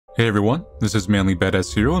Hey everyone, this is Manly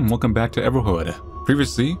Badass Hero and welcome back to Everhood.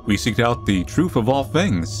 Previously, we seeked out the truth of all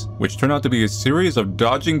things, which turned out to be a series of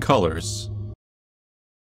dodging colors.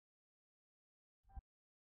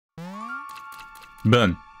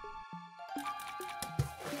 Ben.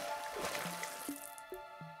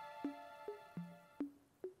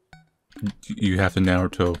 You have to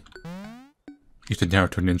Naruto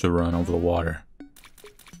ninja run over the water.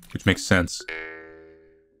 Which makes sense.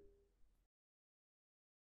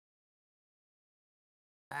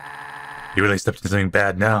 You really stepped into something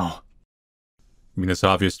bad now. You mean this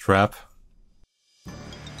obvious trap?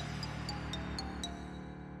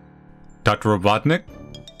 Dr. Robotnik?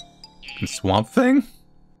 And Swamp Thing?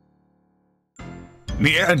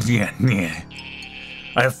 Yeah.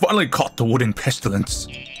 I have finally caught the wooden pestilence.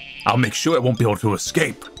 I'll make sure it won't be able to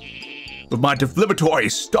escape. With my deflammatory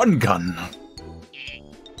stun gun.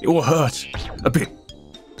 It will hurt a bit.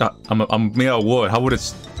 I'm made out of wood. How would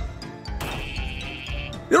it...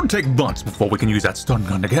 It'll take months before we can use that stun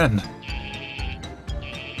gun again.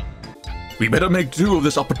 We better make do of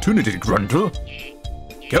this opportunity, Grundle.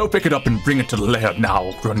 Go pick it up and bring it to the lab now,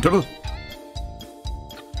 Grundle.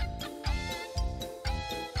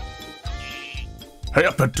 Hey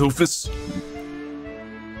up, doofus.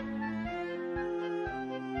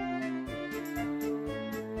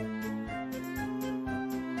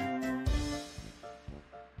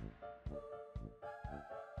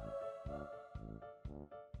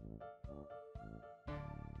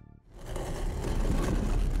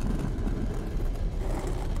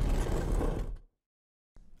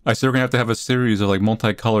 I say we're gonna have to have a series of like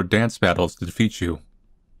multicolored dance battles to defeat you.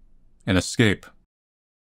 And escape.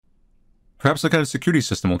 Perhaps some kind of security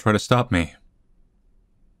system will try to stop me.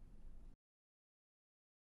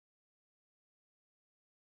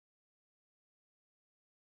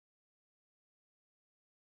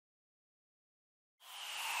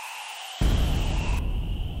 I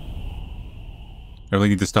really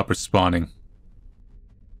need to stop respawning.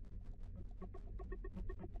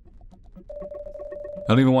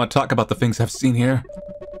 I don't even want to talk about the things I've seen here.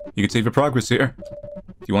 You can save your progress here.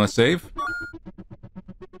 Do you want to save?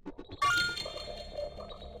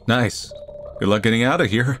 Nice. Good luck getting out of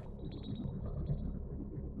here.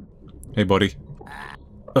 Hey, buddy.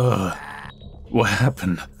 What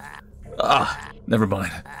happened? Never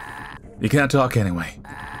mind. You can't talk anyway.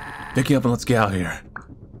 Pick you up and let's get out of here.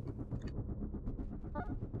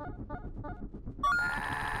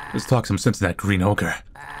 Let's talk some sense to that green ogre.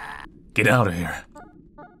 Get out of here.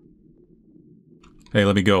 Hey,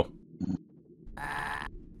 let me go.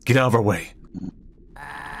 Get out of our way.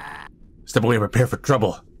 Step away and prepare for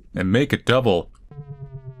trouble. And make it double.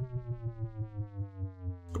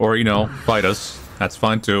 Or, you know, fight us. That's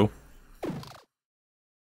fine too.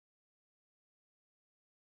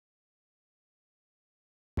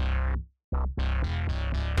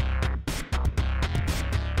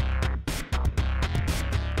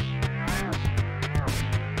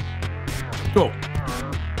 Go.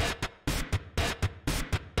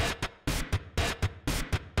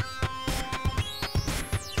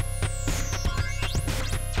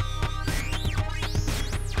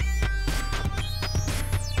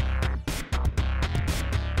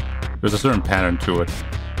 There's a certain pattern to it.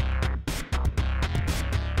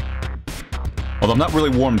 Although I'm not really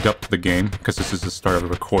warmed up to the game, because this is the start of a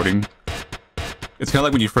recording. It's kind of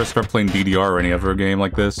like when you first start playing DDR or any other game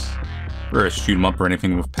like this, or a shoot 'em up or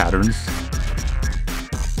anything with patterns.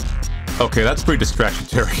 Okay, that's pretty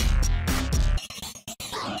distractionary.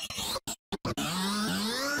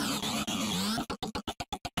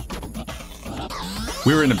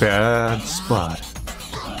 We were in a bad spot.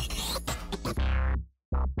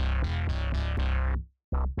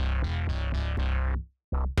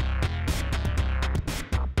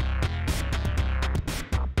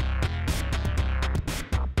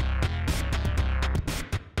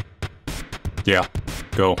 Yeah,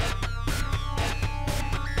 go.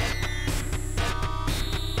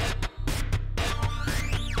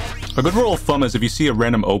 A good rule of thumb is if you see a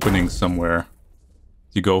random opening somewhere,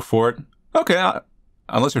 you go for it. Okay,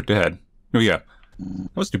 unless you're dead. Oh yeah,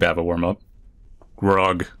 that was too bad of a warm-up.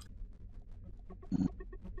 Grog.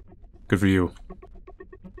 Good for you.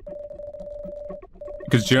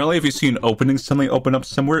 Because generally if you see an opening suddenly open up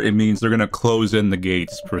somewhere, it means they're gonna close in the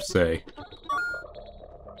gates, per se.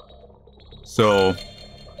 So,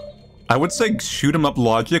 I would say shoot 'em up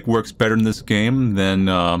logic works better in this game than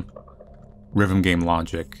rhythm game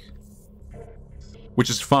logic. Which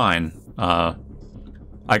is fine. I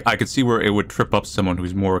could see where it would trip up someone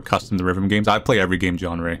who's more accustomed to rhythm games. I play every game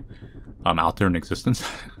genre out there in existence.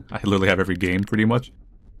 I literally have every game, pretty much.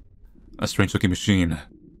 A strange looking machine.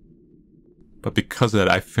 But because of that,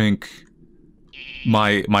 I think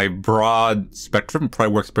my broad spectrum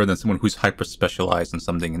probably works better than someone who's hyper-specialized in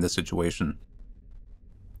something in this situation.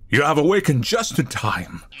 You have awakened just in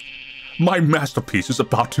time. My masterpiece is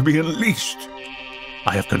about to be unleashed.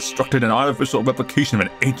 I have constructed an artificial replication of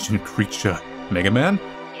an ancient creature. Mega Man?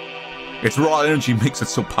 Its raw energy makes it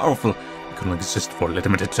so powerful it can only exist for a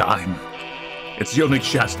limited time. It's the only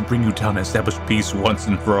chance to bring you down and establish peace once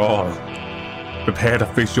and for all. Prepare to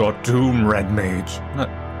face your doom, Red Mage.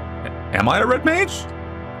 Am I a Red Mage?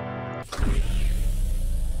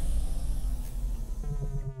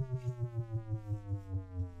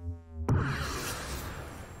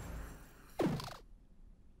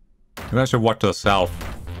 Maybe I should walk to the south.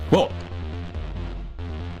 Whoa!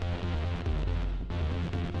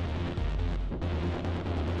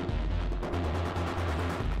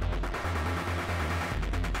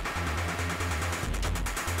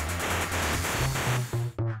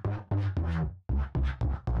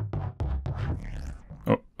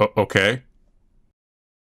 Okay.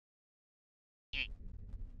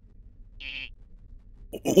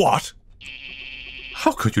 What?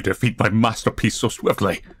 How could you defeat my masterpiece so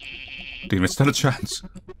swiftly? Didn't even stand a chance.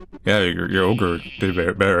 Yeah, your ogre did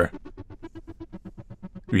better.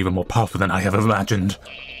 You're even more powerful than I have imagined.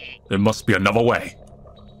 There must be another way.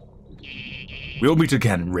 We'll meet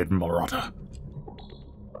again, Red Marauder.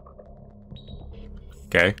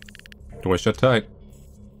 Okay. Door shut tight.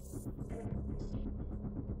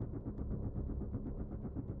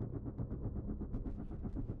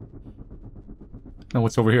 Now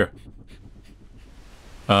what's over here?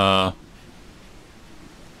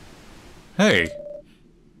 Hey.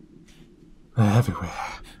 They're everywhere.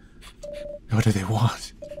 What do they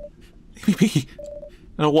want? Leave me be.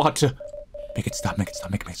 I don't want to. Make it stop, make it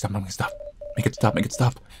stop, make it stop, make it stop. Make it stop, make it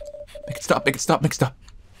stop. Make it stop, make it stop, make it stop.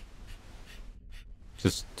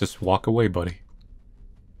 Just walk away, buddy.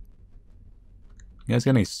 You guys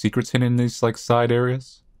got any secrets hidden in these, like, side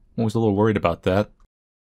areas? I'm always a little worried about that.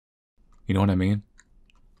 You know what I mean?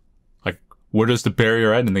 Like, where does the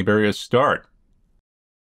barrier end and the barrier start?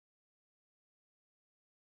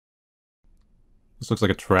 This looks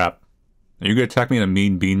like a trap. Are you gonna attack me in a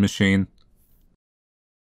mean bean machine?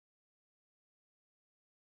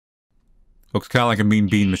 Looks kinda like a mean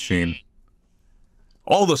bean machine.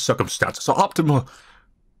 All the circumstances are optimal.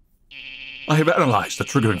 I have analyzed the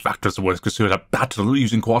triggering factors of what is considered a battle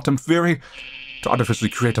using quantum theory. To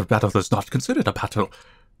artificially create a battle is not considered a battle.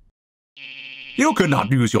 You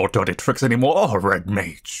cannot use your dirty tricks anymore, Red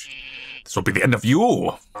Mage. This will be the end of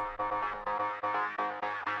you.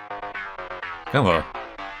 Hello.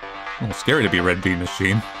 A little scary to be a red bean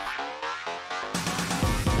machine.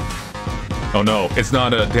 Oh no, it's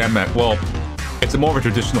not a damn mech. Well, it's a more of a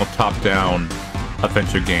traditional top-down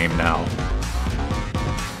adventure game now.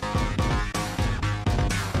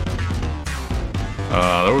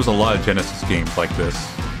 There was a lot of Genesis games like this.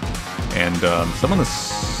 And some on the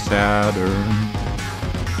Saturn.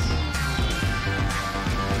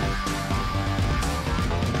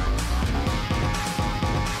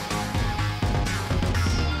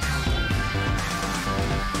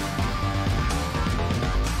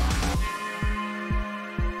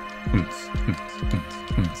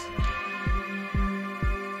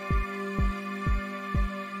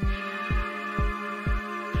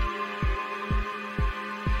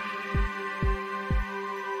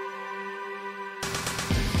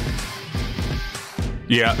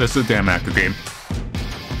 Yeah, this is a damn active game.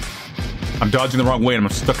 I'm dodging the wrong way and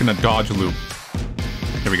I'm stuck in a dodge loop.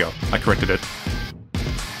 Here we go. I corrected it.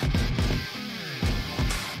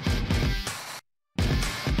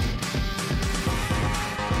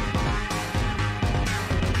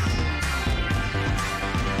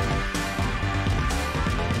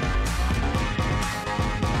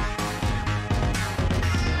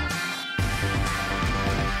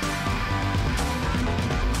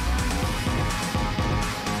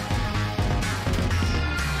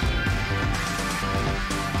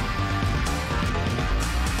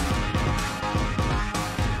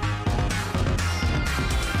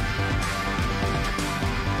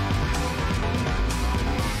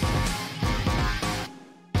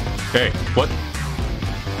 Hey, what?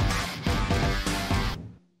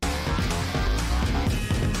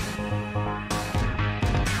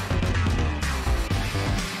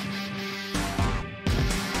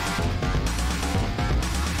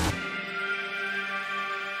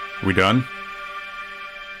 Are we done?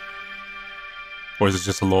 Or is it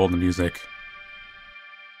just a lull in the music?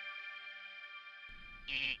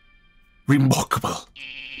 Remarkable!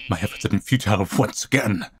 My efforts have been futile once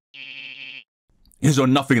again. Is there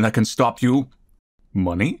nothing that can stop you?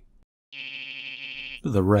 Money?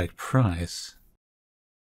 The right price.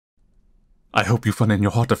 I hope you find in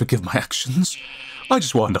your heart to forgive my actions. I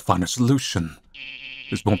just wanted to find a solution.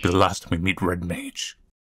 This won't be the last time we meet Red Mage.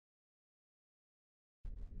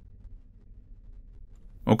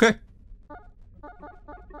 Okay.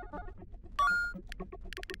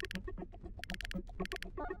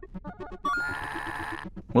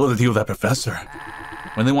 What was the deal with that professor?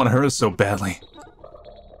 When they want to hurt us so badly?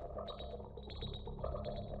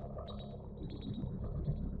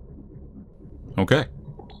 Okay.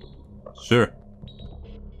 Sure.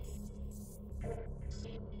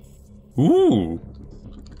 Ooh.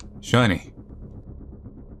 Shiny.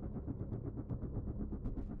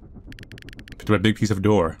 Picked up a big piece of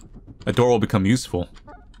door. A door will become useful.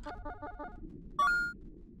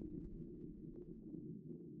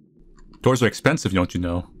 Doors are expensive, don't you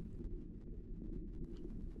know?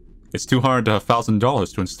 It's too hard to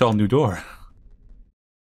 $1,000 to install a new door.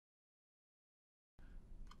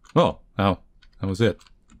 Oh, that was it.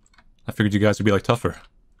 I figured you guys would be like tougher.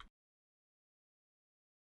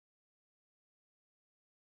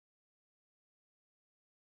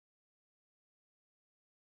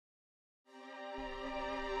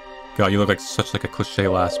 God, you look like such like a cliche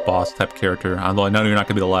last boss type character. Although I know you're not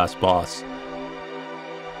gonna be the last boss.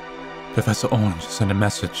 Professor Orange sent a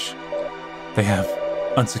message. They have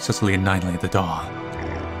unsuccessfully annihilated the doll.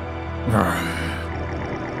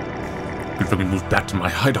 Before we move back to my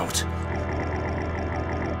hideout.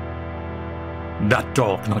 That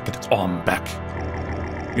doll cannot get its arm back.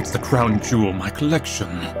 It's the crown jewel of my collection.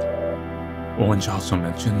 Orange also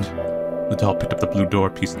mentioned the doll picked up the blue door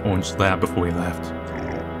piece in Orange's lab before he left.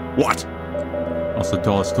 What? Also, the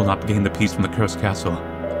doll has still not gained the piece from the cursed castle.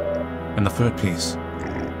 And the third piece.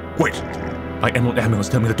 Wait! My emerald ambulance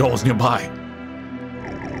tell me the doll is nearby.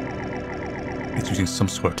 It's using some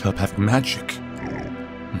sort of telepathic magic.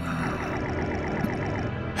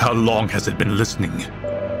 How long has it been listening?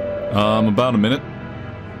 About a minute.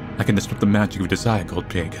 I can disrupt the magic of desire, Gold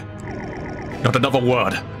Pig. Not another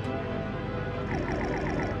word.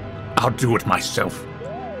 I'll do it myself.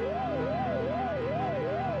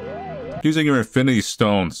 Using your infinity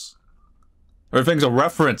stones. Everything's a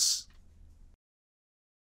reference.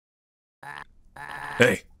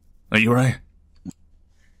 Hey, are you alright?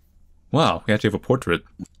 Wow, we actually have a portrait.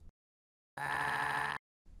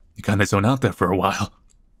 You kinda zone out there for a while.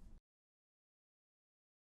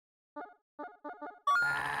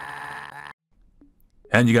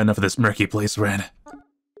 And you got enough of this murky place, Ren.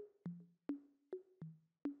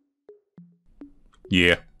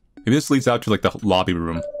 Yeah. Maybe this leads out to, like, the lobby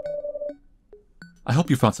room. I hope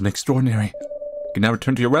you found something extraordinary. You can now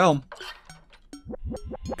return to your realm.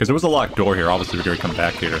 Because there was a locked door here. Obviously, we're going to come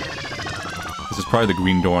back here. This is probably the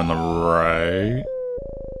green door on the right.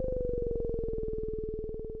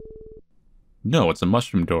 No, it's a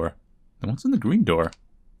mushroom door. And what's in the green door?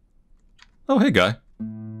 Oh, hey, guy.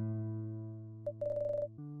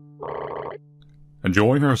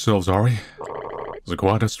 Enjoying ourselves, are we? It's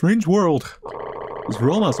quite a strange world. This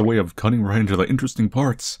realm has a way of cutting right into the interesting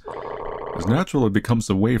parts. As natural it becomes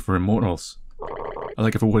a way for immortals. I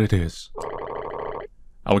like it for what it is.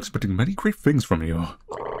 I was expecting many great things from you.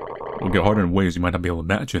 It will get harder in ways you might not be able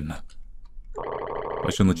to imagine.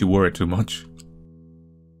 I shouldn't let you worry too much.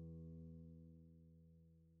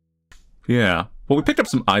 Yeah. Well, we picked up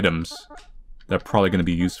some items that are probably going to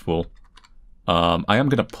be useful. I am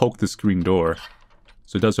going to poke this green door.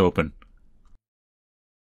 So it does open.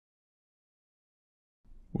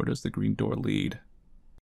 Where does the green door lead?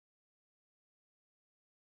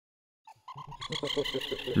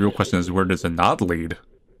 The real question is, where does it not lead?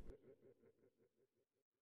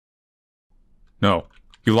 No.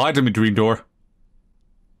 You lied to me, green door.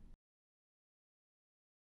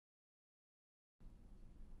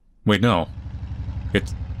 Wait, no.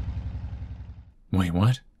 It's... Wait,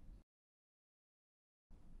 what?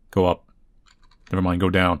 Go up. Never mind, go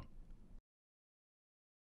down.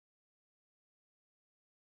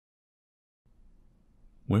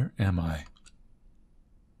 Where am I?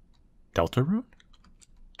 Delta Road?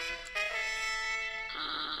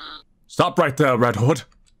 Stop right there, Red Hood!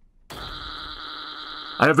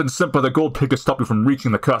 I have been sent by the Gold Pig to stop you from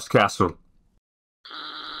reaching the Cursed Castle.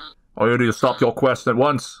 All you need to stop your quest at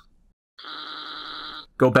once.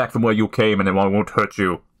 Go back from where you came and it won't hurt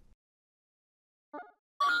you.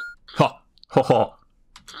 Ha! Ha ha!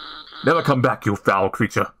 Never come back, you foul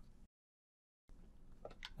creature.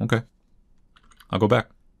 Okay. I'll go back.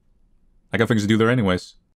 I got things to do there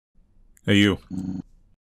anyways. Hey, you.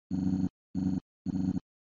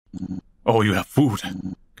 Oh, you have food.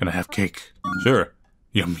 Can I have cake? Sure.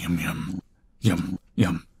 Yum, yum, yum. Yum,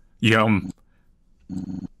 yum, yum.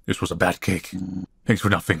 This was a bad cake. Thanks for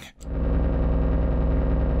nothing.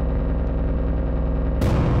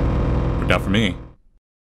 Worked out for me.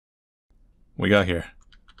 What we got here?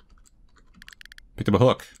 Picked up a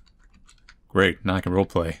hook. Great, now I can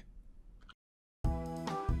roleplay.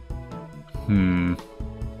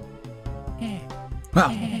 Wow,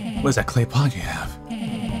 what is that clay pot you have?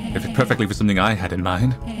 It fits perfectly for something I had in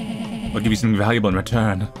mind. I'll give you something valuable in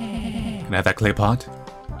return. Can I have that clay pot?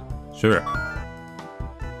 Sure.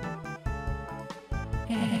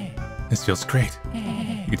 This feels great.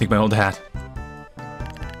 You can take my old hat.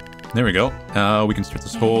 There we go. Now we can start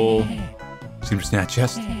this whole seamstress in that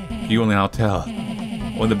chest. You only I'll tell.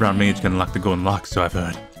 Only the brown mage can unlock the golden lock, so I've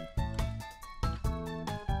heard.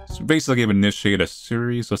 So basically I've initiated a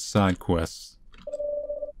series of side quests.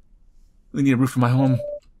 I need a roof for my home.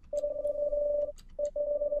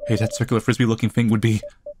 Hey, that circular frisbee looking thing would be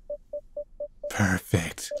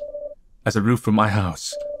perfect as a roof for my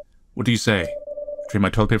house. What do you say? Trade my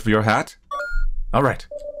toilet paper for your hat? Alright.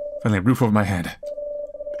 Finally a roof over my head.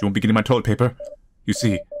 But you won't be getting my toilet paper. You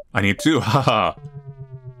see, I need two. Haha.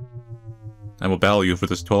 I will battle you for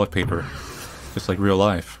this toilet paper. Just like real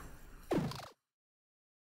life.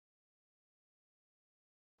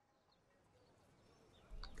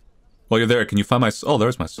 While you're there, can you find my soul? Oh,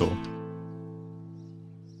 there's my soul.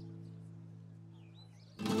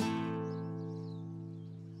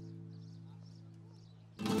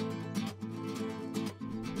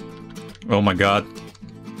 Oh my god.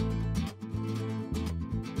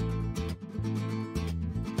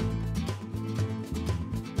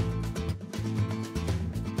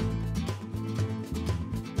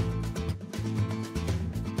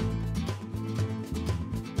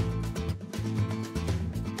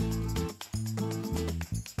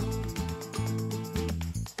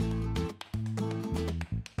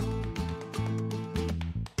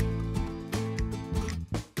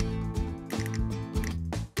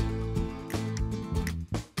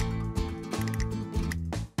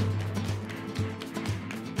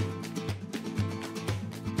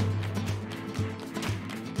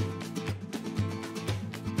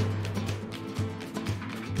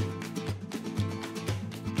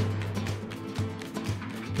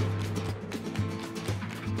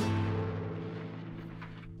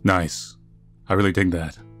 Nice. I really dig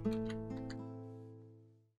that.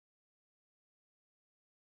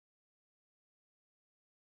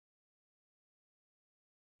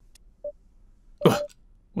 Ugh,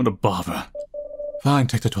 what a bother. Fine,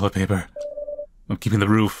 take the toilet paper. I'm keeping the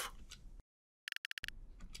roof.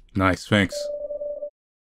 Nice, thanks.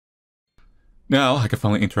 Now I can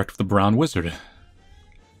finally interact with the brown wizard. Was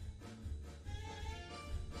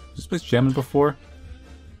this place jamming before?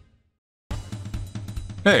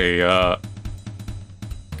 Hey,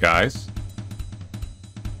 guys.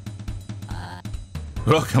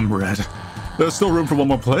 Welcome, Red. There's still room for one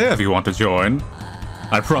more player if you want to join.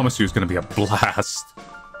 I promise you it's gonna be a blast.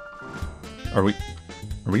 Are we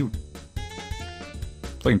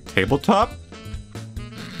playing tabletop?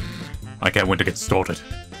 I can't wait to get started.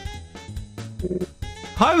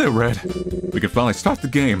 Hi there, Red. We can finally start the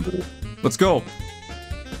game. Let's go.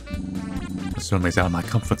 This certainly is out of my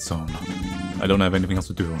comfort zone. I don't have anything else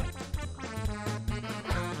to do.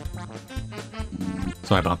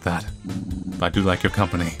 Sorry about that. But I do like your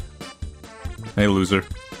company. Hey, loser.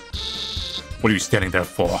 What are you standing there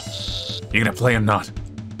for? You gonna play or not?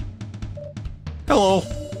 Hello!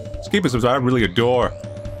 Escapism I really adore.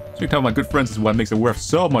 So you tell my good friends is what makes it worth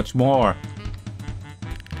so much more.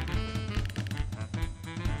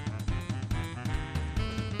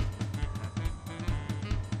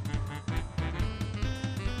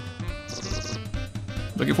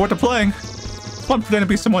 Looking forward to playing. Fun pretending to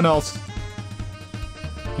be someone else.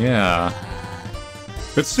 Yeah.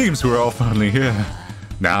 It seems we're all finally here.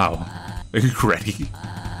 Now, are you ready?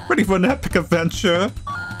 Ready for an epic adventure?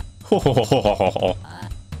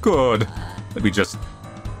 Good. Let me just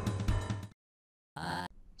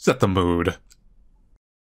set the mood.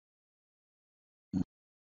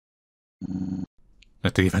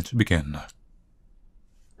 Let the adventure begin.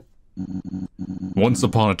 Once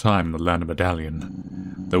upon a time in the land of Medallion,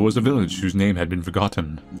 there was a village whose name had been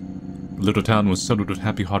forgotten. The little town was settled with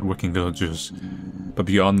happy, hard-working villagers, but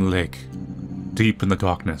beyond the lake, deep in the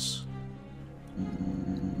darkness,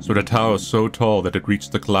 stood a tower so tall that it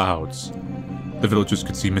reached the clouds. The villagers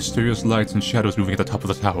could see mysterious lights and shadows moving at the top of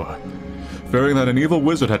the tower, fearing that an evil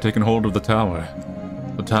wizard had taken hold of the tower.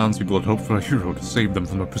 The townspeople had hoped for a hero to save them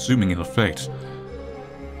from their presuming ill fate.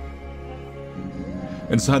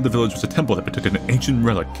 Inside the village was a temple that protected an ancient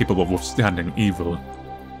relic capable of withstanding evil.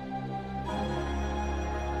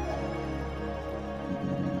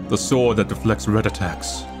 The sword that deflects red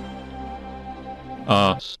attacks.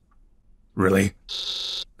 Really?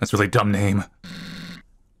 That's a really dumb name.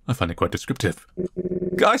 I find it quite descriptive.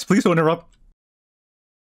 Guys, please don't interrupt.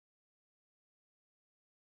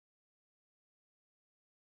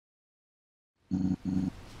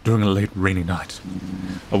 During a late rainy night,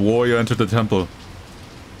 a warrior entered the temple.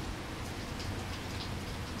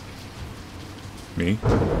 Me?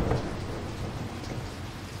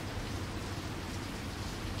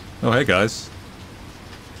 Oh, hey guys.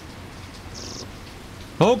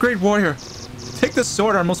 Oh, great warrior! Take this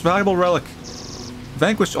sword, our most valuable relic.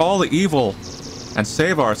 Vanquish all the evil and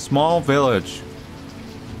save our small village.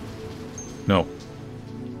 No.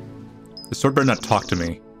 The sword better not talk to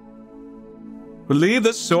me. Relieve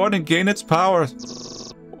this sword and gain its power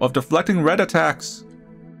of deflecting red attacks.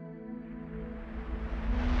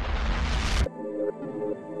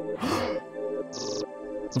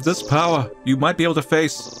 With this power, you might be able to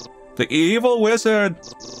face the evil wizard.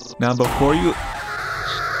 Now before you...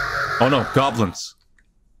 Oh no, goblins.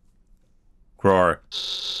 Roar.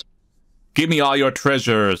 Give me all your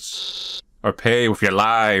treasures, or pay with your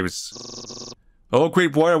lives. Oh,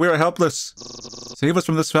 great warrior, we are helpless. Save us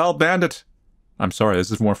from this foul bandit. I'm sorry, this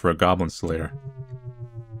is more for a goblin slayer.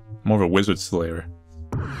 More of a wizard slayer.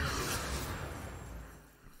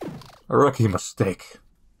 A rookie mistake.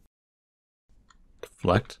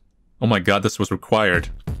 Deflect? Oh my god, this was required.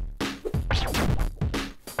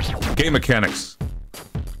 Game mechanics.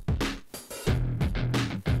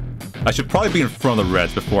 I should probably be in front of the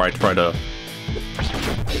reds before I try to...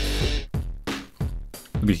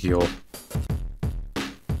 Let me heal.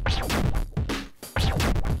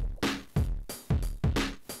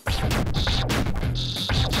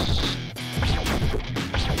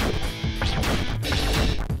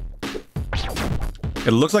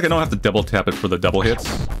 It looks like I don't have to double tap it for the double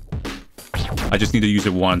hits. I just need to use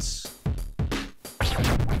it once.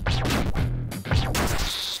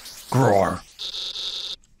 Roar.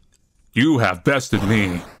 You have bested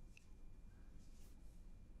me.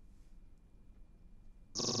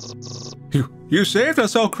 You saved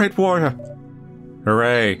us, oh great warrior.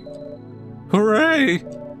 Hooray. Hooray.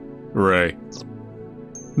 Hooray.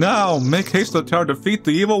 Now, make haste to defeat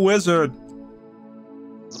the evil wizard.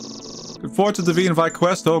 Good fortune to thee in thy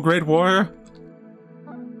quest, oh great warrior.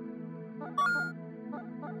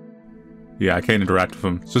 Yeah, I can't interact with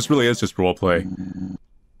him, so this really is just roleplay.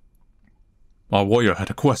 Our warrior had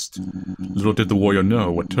a quest. Little did the warrior know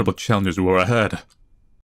what terrible challenges were ahead.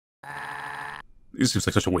 This seems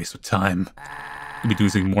like such a waste of time. You'd be doing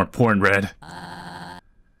something more important, Red.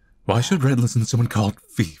 Why should Red listen to someone called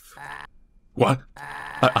Thief? What?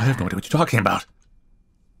 I have no idea what you're talking about.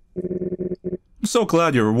 I'm so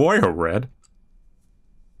glad you're a warrior, Red.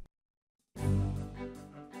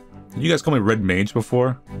 Did you guys call me Red Mage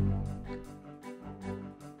before?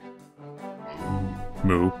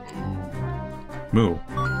 Moo. Moo.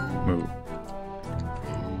 Moo.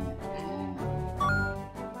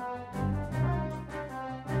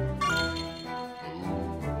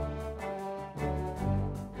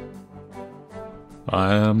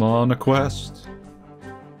 I am on a quest.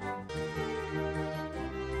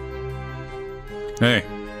 Hey,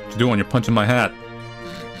 what you doing? You're punching my hat.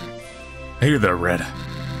 Hey there, Red.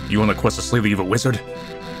 You on the quest to slay the evil wizard?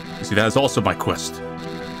 You see, that is also my quest.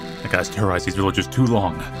 That guy's terrorized these villagers too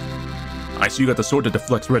long. I see you got the sword that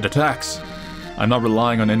deflects red attacks. I'm not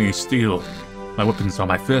relying on any steel. My weapons are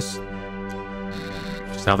my fists.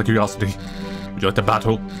 Just out of curiosity, would you like to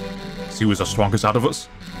battle? See who's the strongest out of us?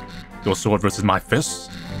 Your sword versus my fists?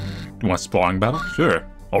 You want a sparring battle? Sure.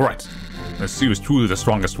 Alright. Let's see who's truly the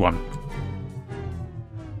strongest one.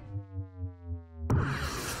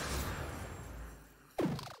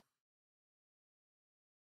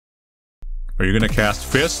 Are you gonna cast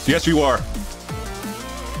Fist? Yes, you are!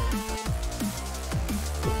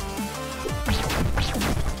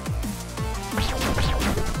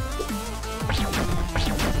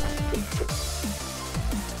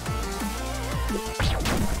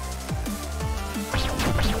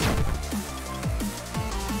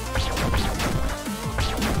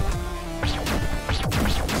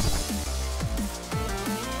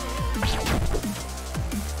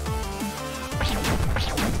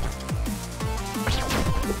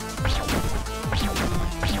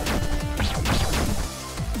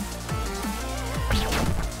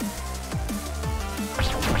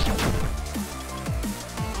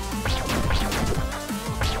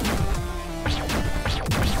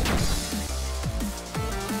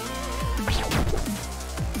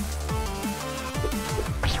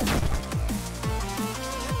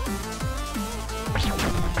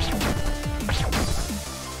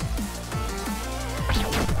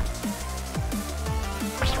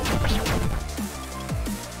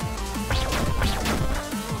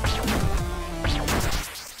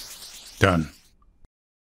 Done.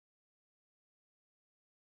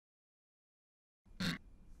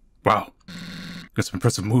 Wow. Got some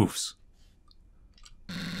impressive moves.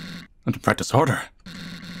 And to practice harder.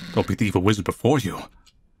 Don't beat the evil wizard before you.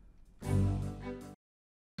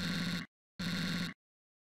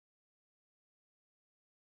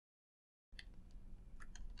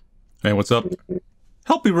 Hey, what's up?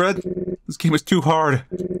 Help me, Red! This game is too hard.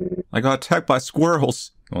 I got attacked by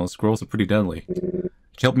squirrels. Well, squirrels are pretty deadly. Could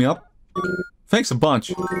you help me up? Thanks a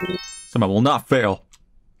bunch. Somehow will not fail.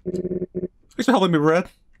 Thanks for helping me, Red.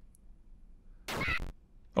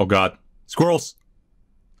 Oh god. Squirrels!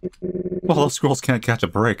 Well, those squirrels can't catch a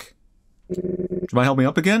break. Do you mind helping me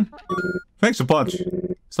up again? Thanks a bunch.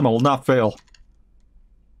 Somehow will not fail.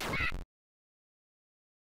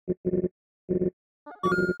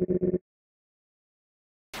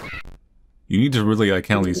 You need to really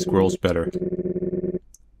handle these squirrels better.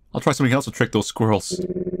 I'll try something else to trick those squirrels.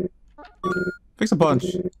 Thanks a bunch.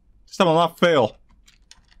 This time I'll not fail.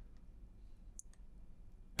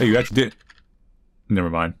 Hey, you actually did. Never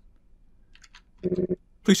mind.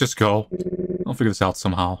 Please just go. I'll figure this out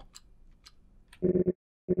somehow.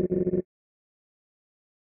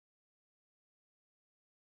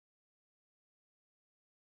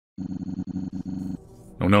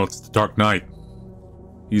 Oh no, it's the Dark Knight.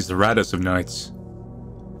 He's the raddest of knights.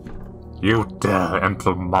 You dare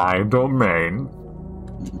enter my domain?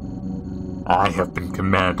 I have been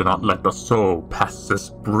commanded to not let the soul pass this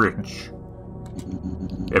bridge.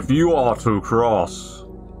 If you are to cross,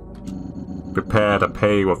 prepare to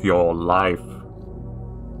pay with your life.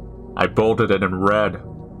 I bolted it in red.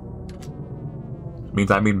 It means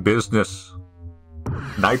I mean business.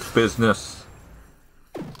 Knight's business.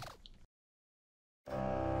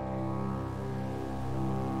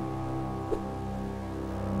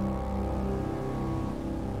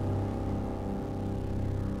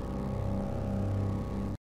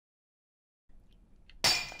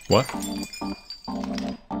 What?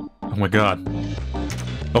 Oh my god.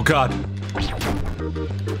 Oh god!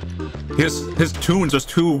 His tunes are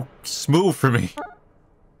too smooth for me.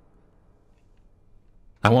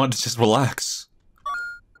 I wanted to just relax.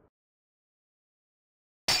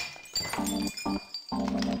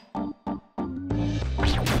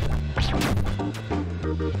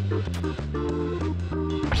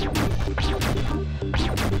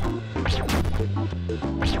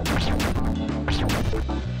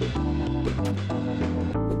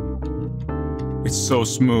 It's so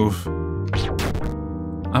smooth.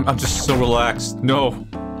 I'm just so relaxed. No.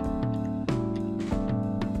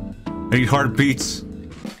 I need hard beats.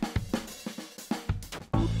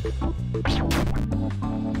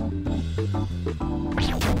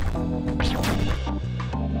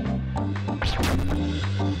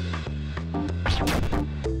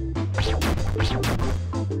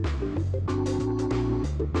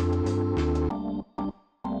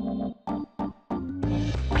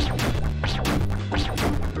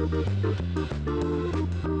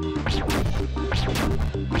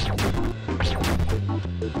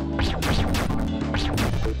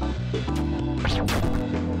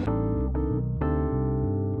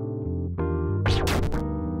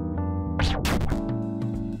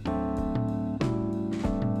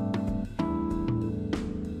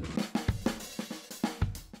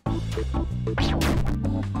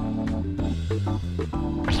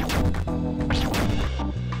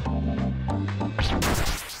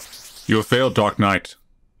 You have failed, Dark Knight.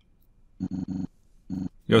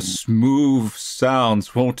 Your smooth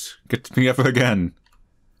sounds won't get to me ever again.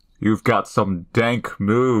 You've got some dank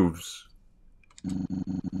moves.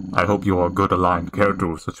 I hope you are a good aligned character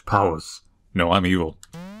with such powers. No, I'm evil.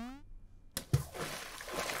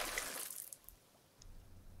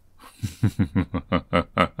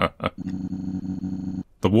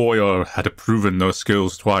 The warrior had proven their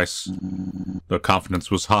skills twice. Their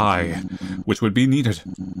confidence was high, which would be needed.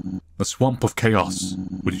 The swamp of chaos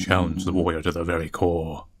would challenge the warrior to their very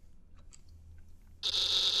core.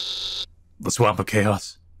 The swamp of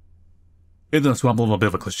chaos? Isn't the swamp a little bit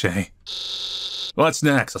of a cliche? What's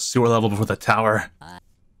next? A sewer level before the tower?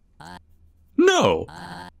 No!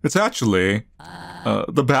 It's actually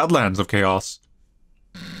the Badlands of Chaos.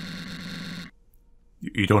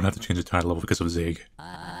 You don't have to change the title level because of Zig.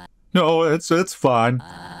 No, it's fine.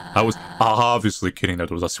 I was obviously kidding that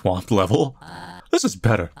it was a swamp level. This is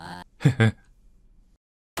better. I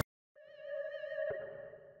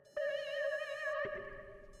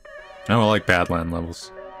don't like Badland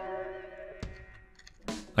levels.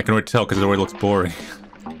 I can already tell because it already looks boring.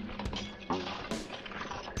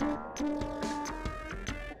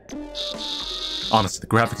 Honestly, the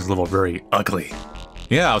graphics of this level are very ugly.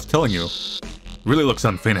 Yeah, I was telling you. It really looks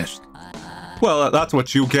unfinished. Well, that's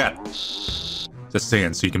what you get. Just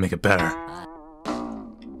saying so you can make it better. A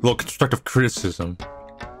little constructive criticism.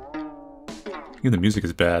 Even the music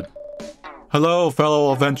is bad. Hello,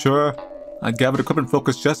 fellow adventurer. I gathered equipment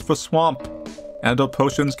focused just for swamp. Antidote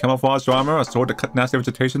potions, camouflaged armor, a sword to cut nasty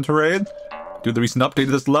vegetation terrain. Due to the recent update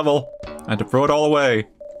to this level, I had to throw it all away.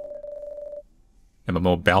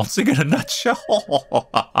 MMO balancing in a nutshell.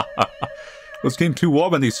 It was getting too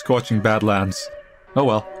warm in these scorching badlands. Oh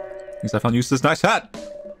well. At least I found use to this nice hat.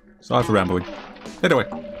 Sorry for rambling. Anyway,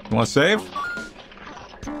 you want to save?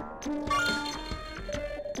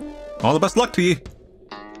 All the best luck to you.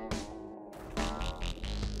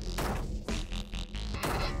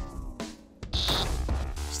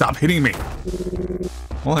 Stop hitting me.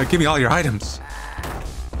 Well, give me all your items.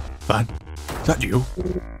 Fine. Is that you?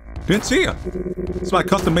 Didn't see you. It's my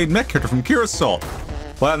custom-made mech character from Curacao.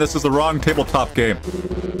 Well, this is the wrong tabletop game.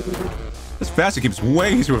 This Fasty keeps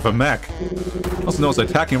way easier with a mech. Also knows that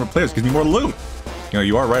attacking other players gives me more loot. You know,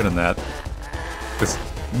 you are right on that. This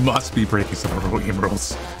must be breaking some of the game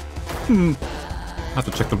rules. I have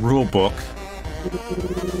to check the rule book.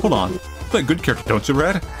 Hold on. You play a good character, don't you,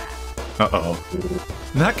 Red? Uh-oh.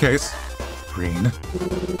 In that case, green.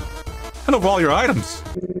 Hand over all your items.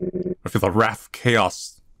 I feel the wrath of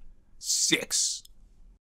chaos. 6.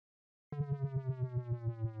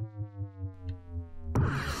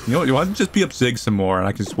 You know what, you want to just be up Zig some more and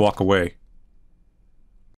I can just walk away.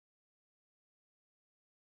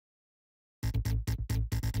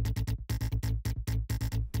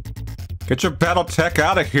 Get your battle tech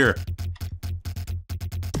out of here!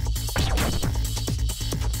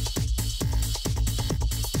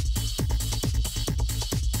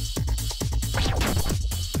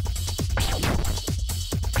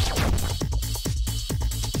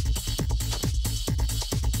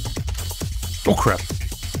 Oh crap.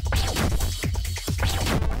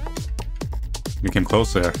 You came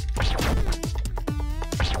close there.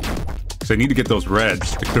 Because I need to get those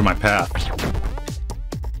reds to clear my path.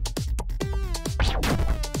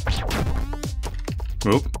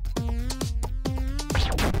 Oop.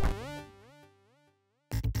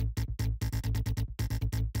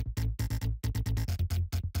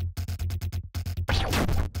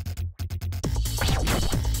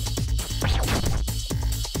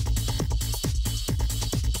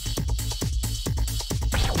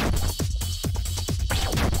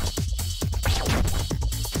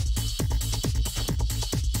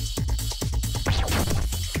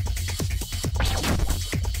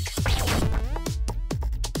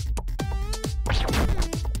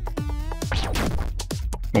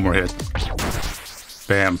 One more hit.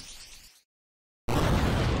 Bam.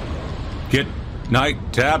 Get night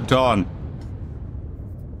tabbed on.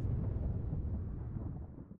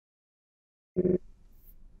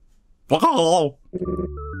 Oh,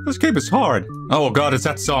 this game is hard. Oh god, it's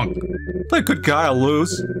that song. Play a good guy, I'll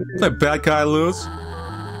lose. Play a bad guy, I lose.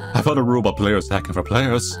 I found a rule about players hacking for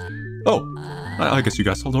players. Oh, I guess you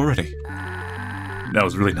guys told already. That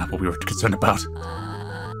was really not what we were concerned about.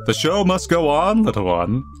 The show must go on, little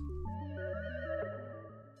one.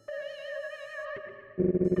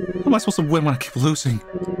 How am I supposed to win when I keep losing?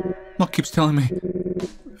 Mom keeps telling me,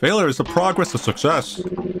 failure is the progress of success.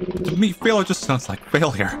 But to me, failure just sounds like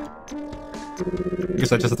failure. I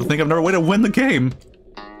guess I just have to think of another way to win the game.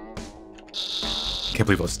 Can't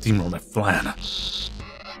believe I steamrolled that flan.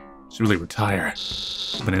 Should really retire.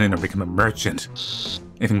 But I ain't never become a merchant.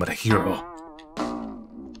 Anything but a hero.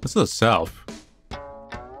 What's to the south?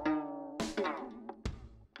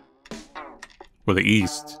 Or the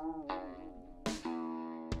east?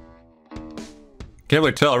 Can't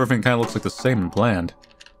really tell, everything kind of looks like the same and bland.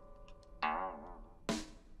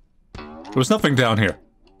 There was nothing down here.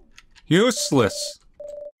 Useless!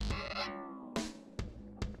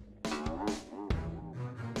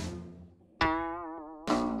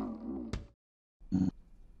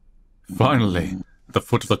 Finally, at the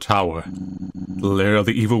foot of the tower, the lair of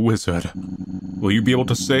the evil wizard. Will you be able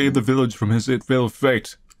to save the village from his ill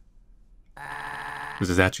fate? This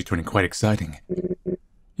is actually turning quite exciting.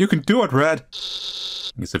 You can do it, Red!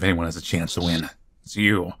 I guess if anyone has a chance to win, it's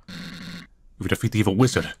you. If we defeat the evil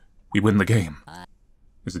wizard, we win the game.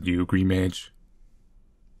 Is it you, Green Mage?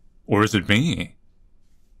 Or is it me?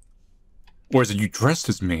 Or is it you dressed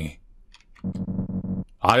as me?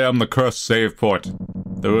 I am the cursed save port.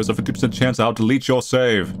 There is a 50% chance I'll delete your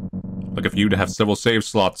save. Like if you'd have several save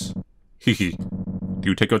slots. Hehe. Do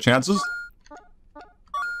you take your chances?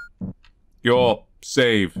 Your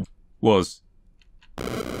save was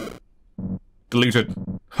deleted.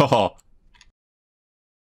 Haha.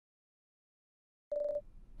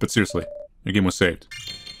 But seriously, your game was saved.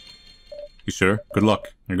 You sure? Good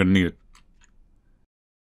luck. You're gonna need it.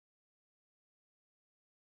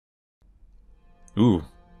 Ooh.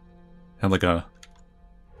 Had like a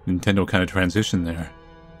Nintendo kind of transition there.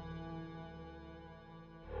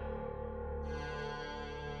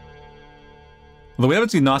 Although we haven't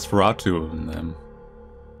seen Nosferatu in them.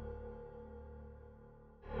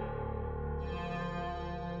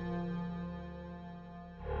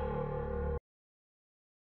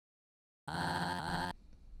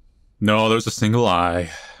 No, there's a single eye.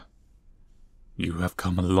 You have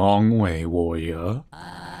come a long way, warrior.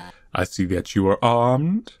 I see that you are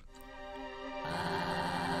armed.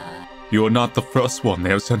 You are not the first one they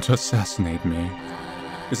have sent to assassinate me.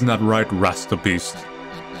 Isn't that right, Rasta Beast?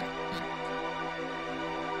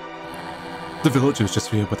 The villagers just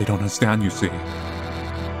fear what they don't understand, you see.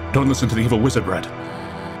 Don't listen to the evil wizard, Red.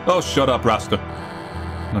 Oh, shut up, Rasta.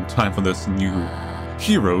 I don't have time for this, and you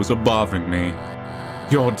heroes are bothering me.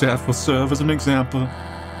 Your death will serve as an example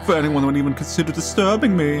for anyone who would even consider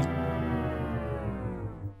disturbing me.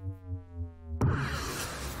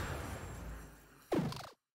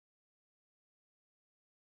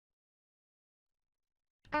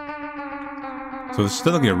 So it's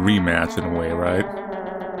still like a rematch in a way, right?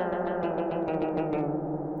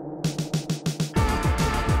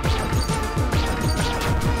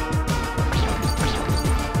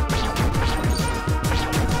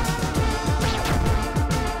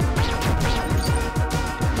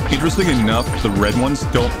 Interesting enough, the red ones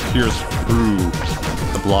don't pierce through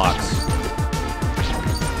the blocks.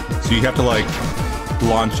 So you have to, like,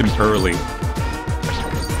 launch him early.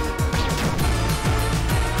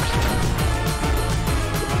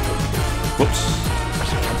 Whoops.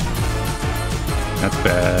 That's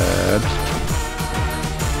bad.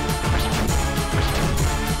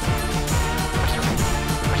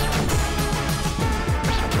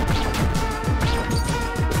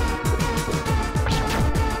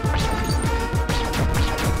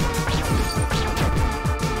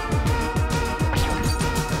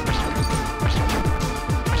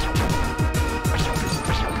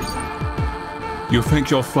 You think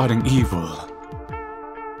you're fighting evil?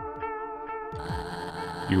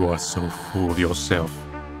 You are so full of yourself.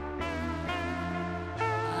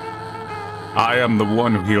 I am the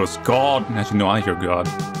one who hears God. Actually, no, I hear God.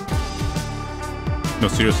 No,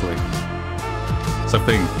 seriously. It's a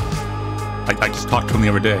thing. I just talked to him the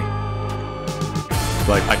other day.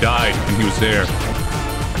 Like, I died and he was there.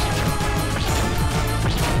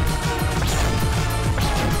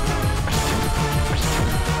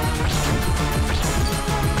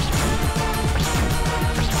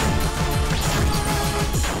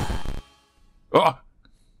 Oh!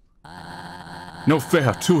 No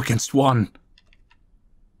fair, 2 against 1.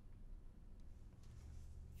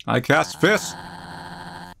 I cast Fist.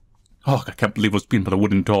 Oh, I can't believe I was beaten by the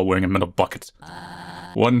wooden doll wearing a metal bucket.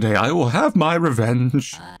 One day I will have my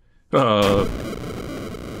revenge. Baga.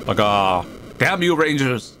 Damn you,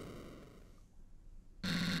 Rangers!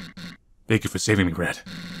 Thank you for saving me, Red.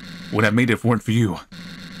 Wouldn't have made it if it weren't for you.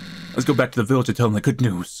 Let's go back to the village and tell them the good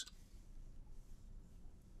news.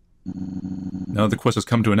 Now the quest has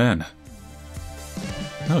come to an end.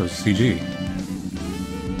 Oh, it's CG.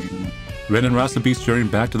 Red and Rasta Beast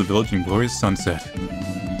journeyed back to the village in glorious sunset,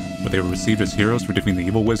 where they were received as heroes for defeating the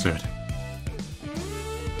evil wizard.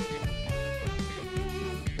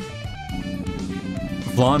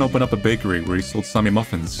 Vlon opened up a bakery where he sold Sami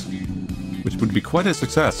muffins, which would be quite a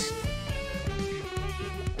success.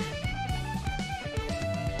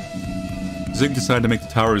 Zig decided to make the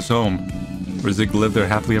tower his home, where Zig lived there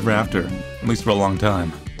happily ever after, at least for a long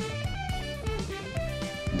time.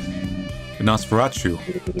 And Nosferatu.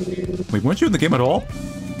 Wait, weren't you in the game at all?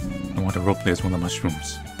 I want to roleplay as one of the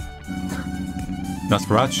mushrooms.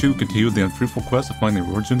 Nosferatu continued the unfruitful quest to find the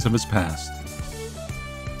origins of his past.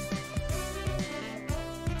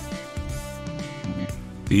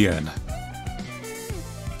 The end.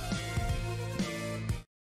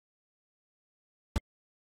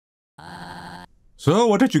 So,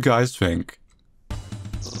 what did you guys think?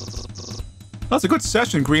 That's a good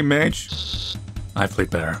session, Green Mage. I played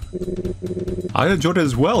better. I enjoyed it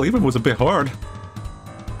as well, even if it was a bit hard.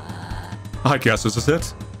 I guess this is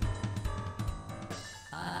it.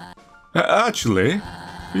 Actually,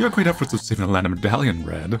 you got great efforts of saving the land of Medallion,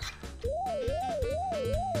 Red.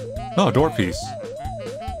 Oh, door piece.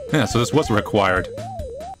 Yeah, so this was required.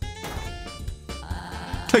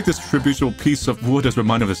 Take this tributal piece of wood as a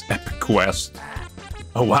reminder of this epic quest.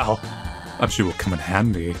 Oh wow, I'm sure it will come in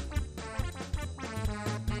handy.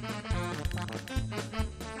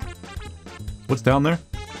 What's down there?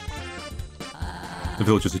 The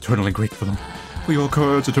village is eternally grateful for your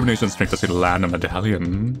courage, determination, and strength to save the land of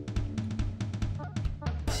Medallion.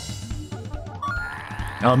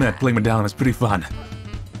 I'll admit, playing Medallion was pretty fun.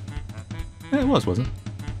 Yeah, it was, wasn't it?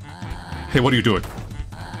 Hey, what are you doing?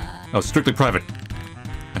 Oh, strictly private.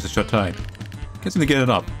 I just shut tight. Can't seem to get it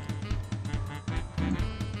up.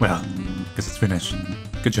 Well, guess it's finished.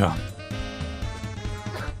 Good job.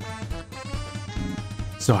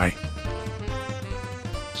 Sorry.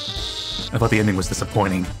 I thought the ending was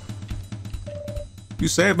disappointing. You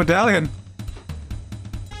saved Medallion!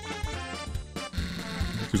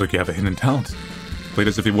 Seems like you have a hidden talent. Played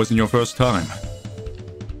as if it wasn't your first time.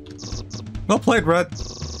 Well played, Red.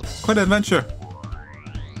 Quite an adventure.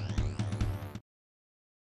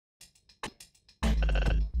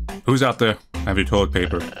 Who's out there? I have your toilet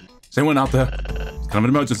paper. Is anyone out there? It's kind of an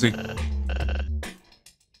emergency.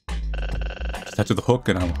 Just touch the hook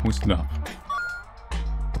and I'll hoist it up.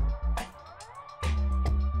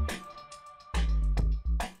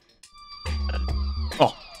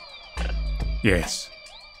 Oh. Yes.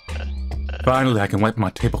 Finally, I can wipe my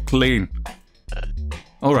table clean.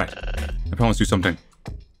 Alright. I promise you something.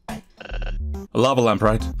 A lava lamp,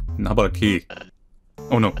 right? And how about a key?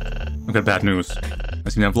 Oh no. I've got bad news. I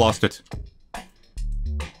seem to have lost it.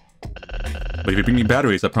 But if you bring me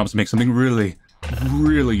batteries, I promise to make something really,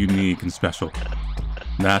 really unique and special.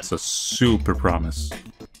 That's a super promise.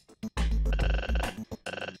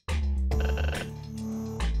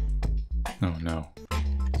 Oh no.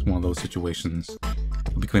 It's one of those situations.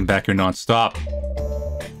 I'll be coming back here non-stop.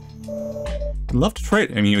 I'd love to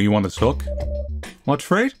trade. I mean, you want this hook? Want to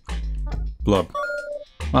trade? Blub.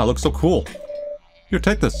 Wow, it looks so cool. Here,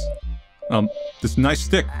 take this. This nice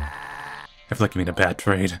stick. I feel like you made a bad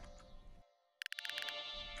trade.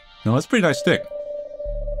 No, that's a pretty nice stick.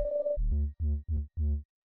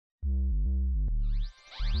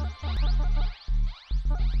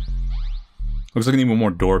 Looks like I need one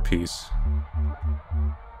more door piece.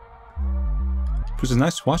 There's a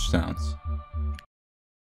nice watch sounds.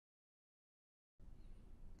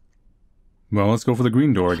 Well, let's go for the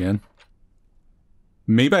green door again.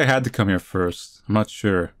 Maybe I had to come here first. I'm not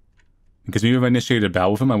sure. Because maybe if I initiated a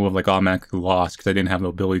battle with him, I would have like automatically lost because I didn't have the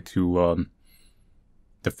ability to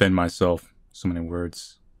defend myself. So many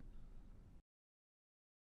words.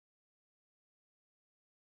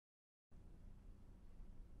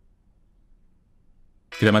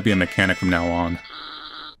 Okay, that might be a mechanic from now on.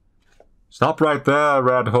 Stop right there,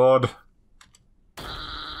 Red Hood.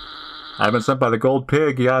 I've been sent by the gold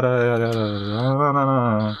pig, yada yada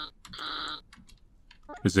yada.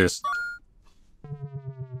 Who's this?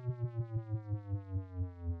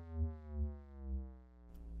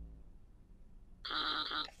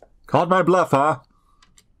 Called my bluff, huh?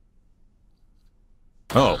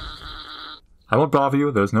 Oh. I won't bother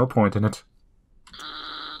you, there's no point in it.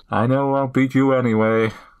 I know I'll beat you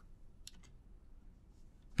anyway.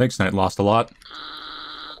 Thanks, Knight. Lost a lot.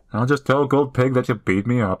 I'll just tell Gold Pig that you beat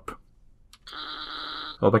me up.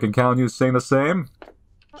 Hope I can count on you saying the same?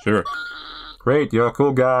 Sure. Great, you're a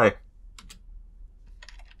cool guy.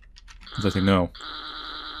 As I say no.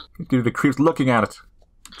 You give the creeps looking at it.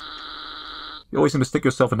 You always seem to stick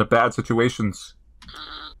yourself into bad situations.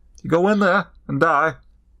 You go in there and die.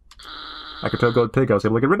 I could tell Gold Pig I was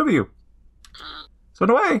able to get rid of you. So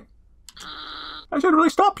in a way, I should really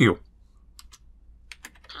stop you.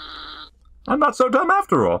 I'm not so dumb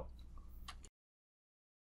after all.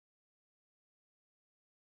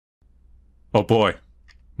 Oh boy.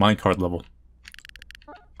 Minecart level.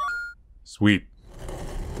 Sweet.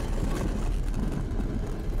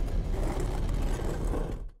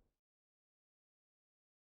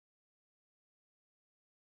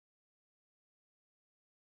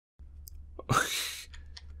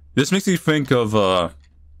 This makes me think of, it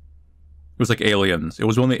was like Aliens. It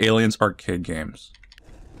was one of the Aliens arcade games.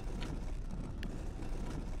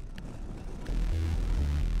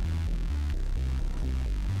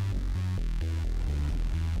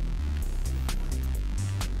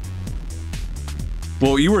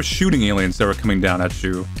 Well, you were shooting aliens that were coming down at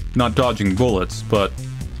you, not dodging bullets, but...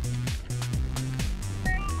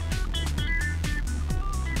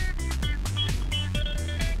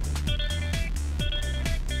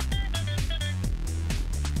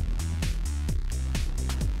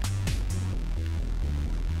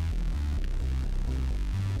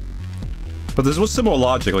 But this was similar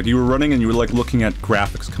logic, like you were running and you were like looking at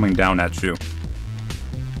graphics coming down at you.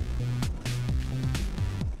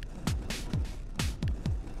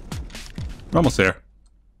 We're almost there.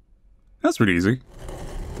 That's pretty easy.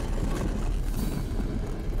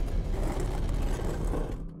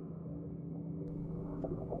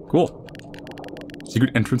 Cool.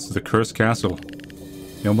 Secret entrance to the cursed castle.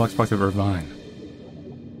 Mailbox box of Irvine.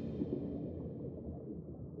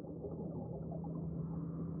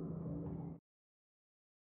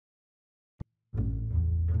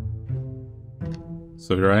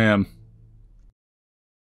 So here I am.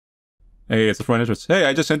 Hey, it's the front entrance. Hey,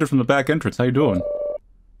 I just entered from the back entrance. How you doing?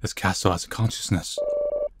 This castle has a consciousness.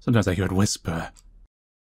 Sometimes I hear it whisper.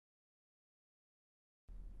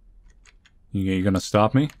 You gonna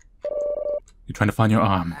stop me? You're trying to find your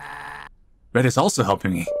arm. Red is also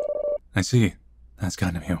helping me. I see. That's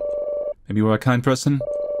kind of you. Maybe you're a kind person?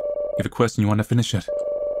 You have a quest and you want to finish it.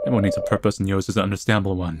 Everyone needs a purpose and yours is an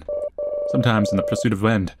understandable one. Sometimes in the pursuit of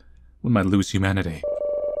end, one might lose humanity.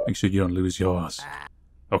 Make sure you don't lose yours.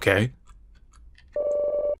 Okay?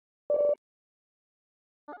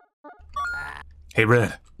 Hey,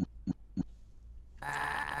 Red.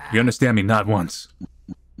 You understand me not once.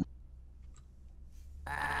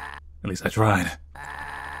 At least I tried.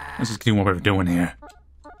 Let's just keep what we're doing here.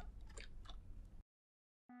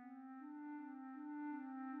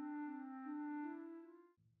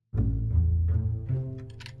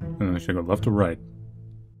 Should I go left or right?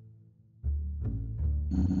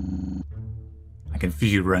 I can feel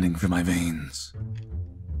you running through my veins.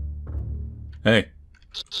 Hey.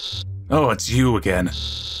 Oh, it's you again.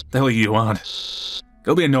 The hell you want?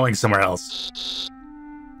 Go be annoying somewhere else.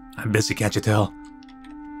 I'm busy, can't you tell?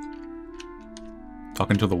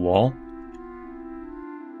 Talking to the wall?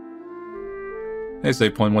 Hey,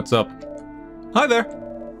 save point, what's up? Hi there!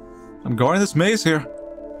 I'm guarding this maze here.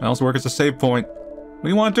 I also work as a save point. What do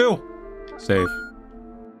you want to do? Save.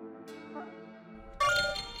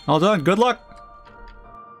 All done, good luck!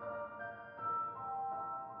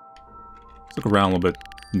 Let's look around a little bit.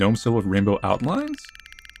 Gnome cell with rainbow outlines?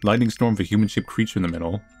 Lightning storm with a human-shaped creature in the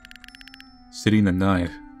middle. City in the night.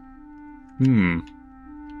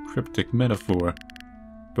 Cryptic metaphor.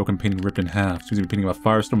 Broken painting ripped in half. Seems to be painting about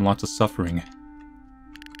firestorm and lots of suffering.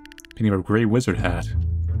 Painting of a grey wizard hat.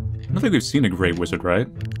 I don't think we've seen a grey wizard, right?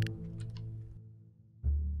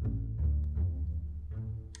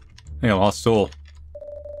 Hey, a lost soul.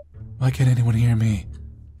 Why can't anyone hear me?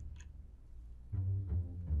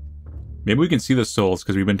 Maybe we can see the souls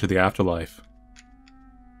because we've been to the afterlife.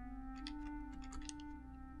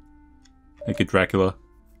 Hey, kid Dracula.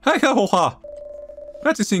 Hi ho ha!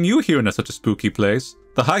 Glad to seeing you here in such a spooky place.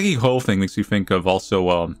 The hi-ho thing makes you think of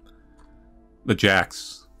also, the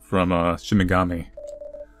Jax from, Shimigami.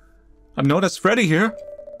 I've noticed Freddy here,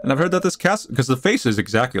 and I've heard that this castle, because the face is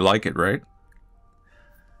exactly like it, right?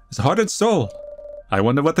 It's a heart and soul. I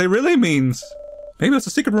wonder what they really means. Maybe it's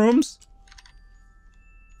the secret rooms.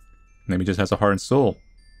 Maybe it just has a heart and soul.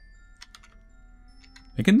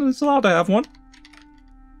 It's allowed to have one.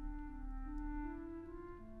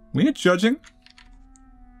 We ain't judging.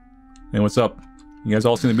 Hey, what's up? You guys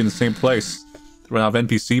all seem to be in the same place. Run out of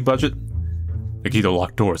NPC budget? The key to a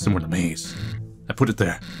locked door is somewhere in the maze. I put it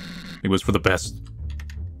there. It was for the best.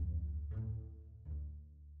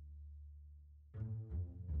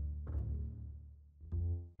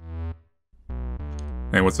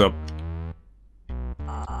 Hey, what's up?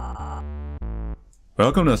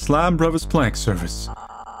 Welcome to the Slime Brothers Plank Service.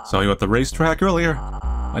 Saw you at the racetrack earlier.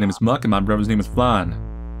 My name is Muck and my brother's name is Flan.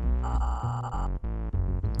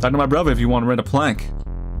 Talk to my brother if you want to rent a plank.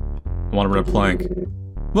 I want to rent a plank.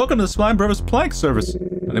 Welcome to the Slime Brothers Plank Service.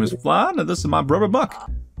 My name is Flan and this is my brother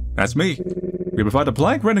Muck. That's me. We provide a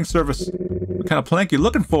plank renting service. What kind of plank you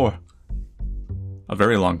looking for? A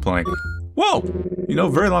very long plank. Whoa! You know,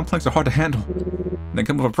 very long planks are hard to handle. They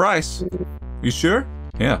come with a price. You sure?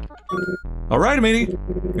 Yeah. Alright, matey.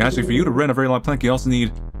 Actually, for you to rent a very long plank, you also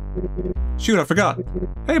need... Shoot, I forgot.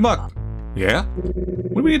 Hey, Muck. Yeah?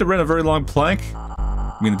 What do we need to rent a very long plank?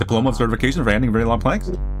 You mean a diploma of certification for handling very long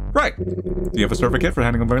planks? Right. Do you have a certificate for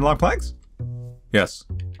handling very long planks? Yes.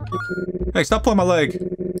 Hey, stop pulling my leg.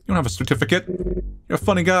 You don't have a certificate. You're a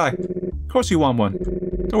funny guy. Of course you want one.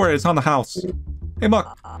 Don't worry, it's on the house. Hey,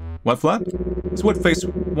 Muck. What, Flat? This Woodface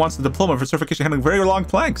wants the diploma for certification handling very long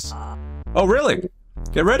planks. Oh, really?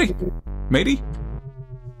 Get ready, matey.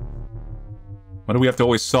 Why do we have to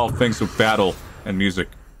always solve things with battle and music?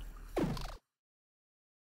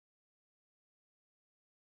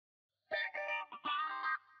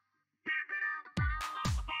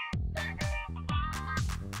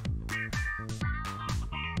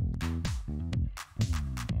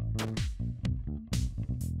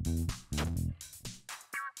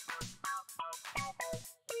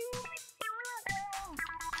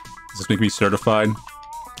 Does this make me certified?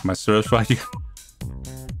 Am I certified?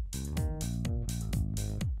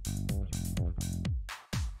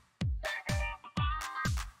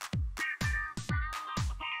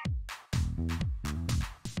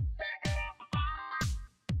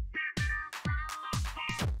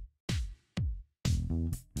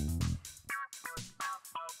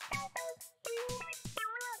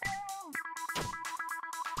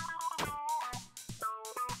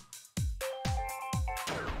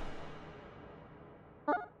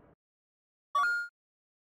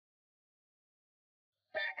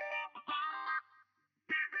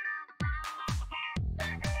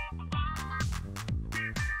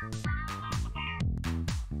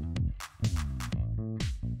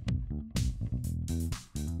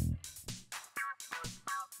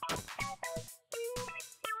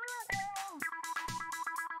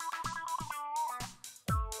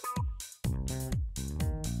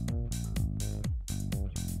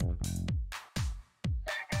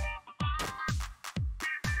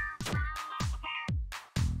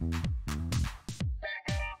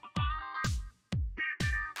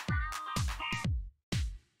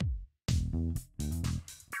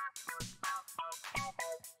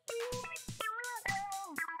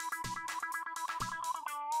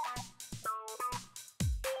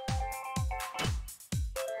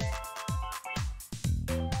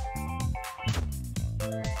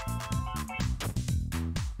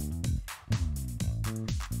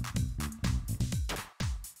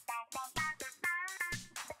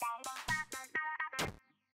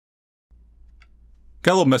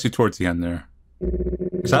 Got a little messy towards the end there.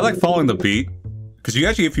 Because I like following the beat. Because you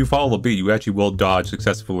actually, if you follow the beat, you actually will dodge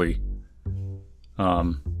successfully.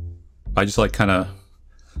 I just like I kind of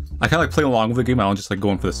like playing along with the game. I don't just like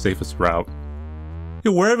going for the safest route.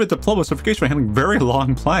 Yo, wherever diploma certification for handling very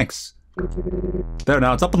long planks. There,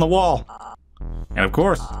 now it's up on the wall. And of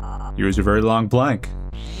course, here's your very long plank.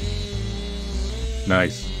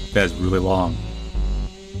 Nice. That is really long.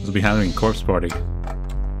 This will be handling corpse party.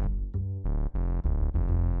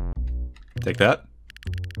 Take that.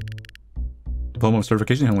 Diploma of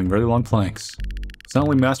certification handling very long planks. It's not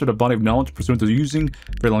only mastered a body of knowledge pursuant to using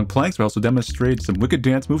very long planks, but also demonstrated some wicked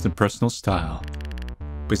dance moves and personal style,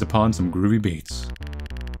 based upon some groovy beats.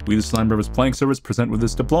 We, the Slime Brothers Plank Service, present with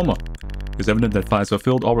this diploma. It is evident that Fi has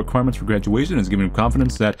fulfilled all requirements for graduation and is giving him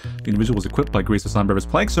confidence that the individual was equipped by grace of Slime Brothers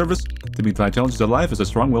Plank Service to meet the challenges of life as a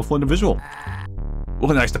strong, willful individual. What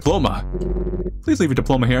a nice diploma! Please leave your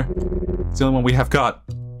diploma here. It's the only one we have got.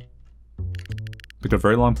 Picked a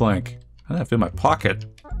very long plank. How did that fit in my pocket?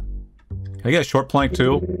 Can I get a short plank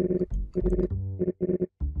too?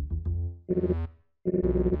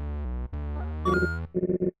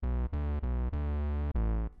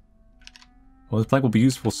 Well, this plank will be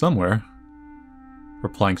useful somewhere.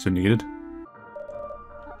 Where planks are needed.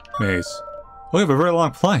 Maze. Oh, you have a very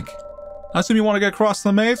long plank. I assume you want to get across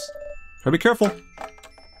the maze? Try to be careful.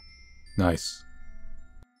 Nice.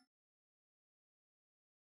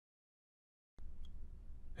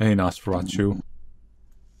 Hey, Nosferatu.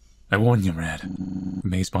 I warn you, Red. The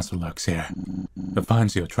maze monster lurks here. If it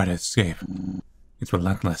finds you, try to escape. It's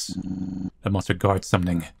relentless. That monster guards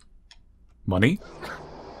something. Money?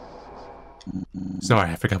 Sorry,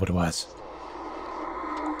 I forgot what it was.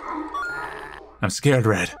 I'm scared,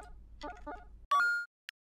 Red.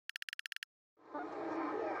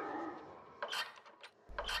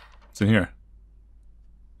 What's in here?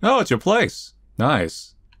 Oh, it's your place.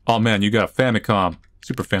 Nice. Oh man, you got a Famicom.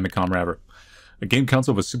 Super Famicom, rather. A game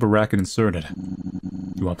console with Super Racket inserted.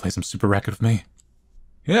 You want to play some Super Racket with me?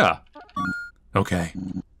 Yeah. Okay.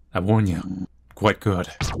 I warn you. Quite good.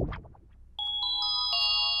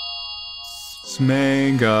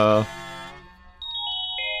 Smanga.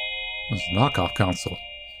 This knockoff console.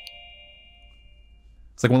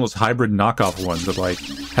 It's like one of those hybrid knockoff ones that like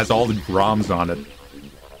has all the ROMs on it.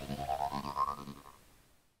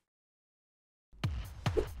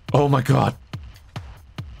 Oh my god.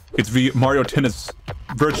 It's Mario Tennis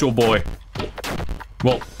Virtual Boy.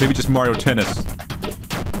 Well, maybe just Mario Tennis.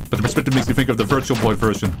 But the perspective makes me think of the Virtual Boy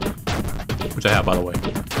version. Which I have, by the way.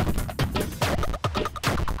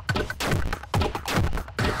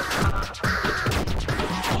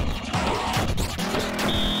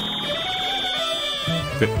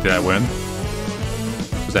 Did I win?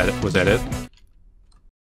 Was that it? Was that it?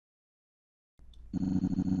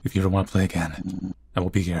 If you ever want to play again, I will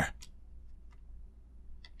be here.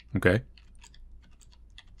 Okay.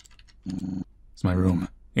 It's my room.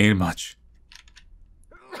 Ain't much.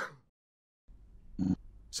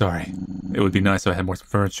 Sorry. It would be nice if I had more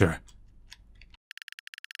furniture.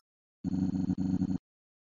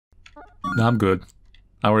 No, I'm good.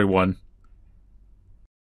 I already won.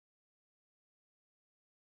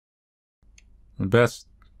 The best.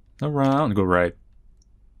 Around. Go right.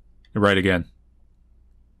 Right again.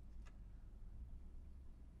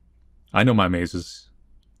 I know my mazes.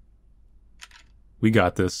 We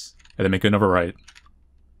got this. And then make another right.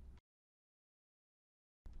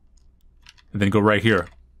 And then go right here.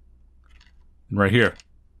 And right here.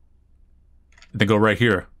 And then go right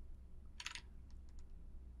here.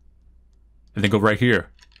 And then go right here.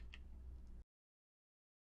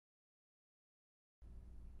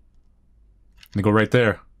 And then go right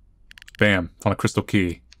there. Bam. Found a crystal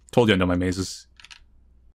key. Told you I know my mazes.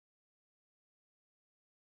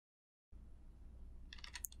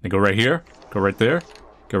 Then go right here. Go right there.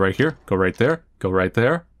 Go right here. Go right there. Go right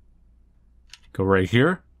there. Go right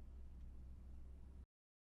here.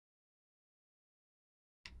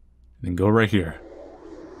 And then go right here.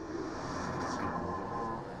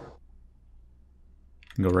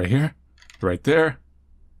 And go right here. Right there.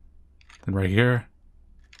 Then right here.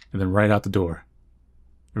 And then right out the door.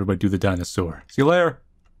 Everybody do the dinosaur. See you later!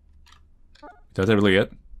 Is that really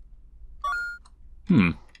it?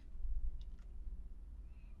 Thought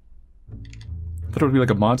it would be like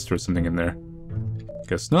a monster or something in there.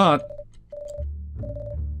 Guess not.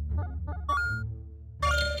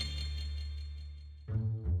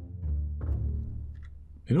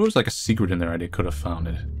 Maybe there was like a secret in there I could have found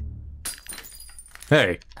it.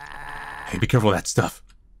 Hey! Hey, be careful of that stuff.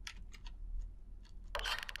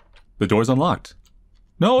 The door's unlocked.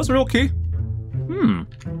 No, it's a real key.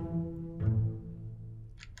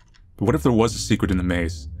 But what if there was a secret in the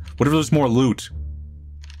maze? What if there's more loot?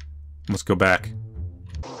 Let's go back.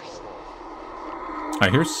 I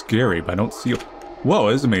hear scary, but I don't see a... Whoa,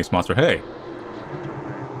 it is a maze monster. Hey.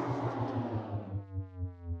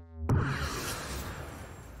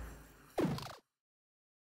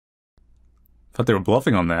 Thought they were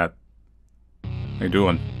bluffing on that. How you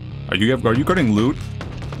doing? Are you guarding loot?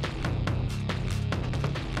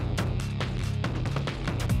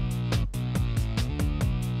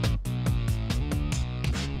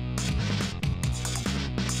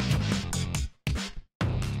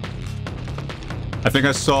 I think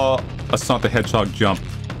I saw a Sonic the Hedgehog jump.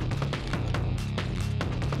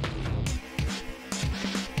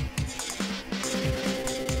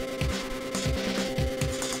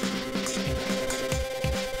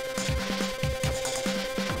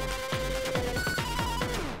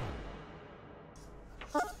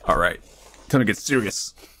 Alright, time to get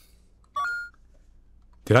serious.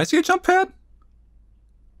 Did I see a jump pad?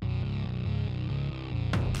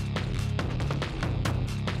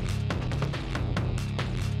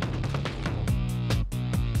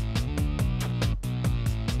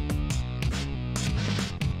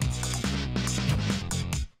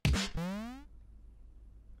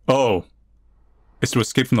 Oh, it's to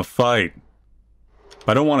escape from the fight.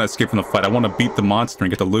 But I don't want to escape from the fight. I want to beat the monster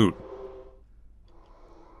and get the loot.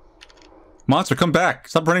 Monster, come back!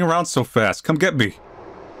 Stop running around so fast. Come get me.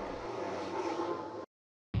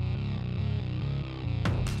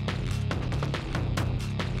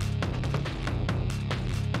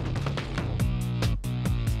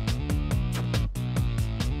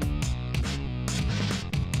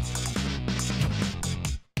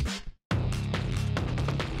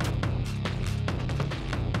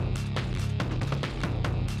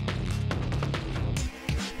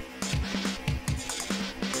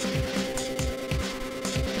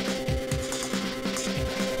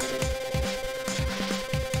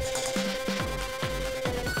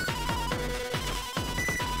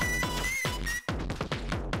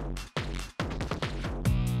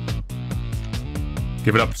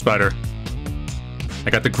 Give it up, Spider. I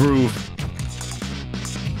got the groove.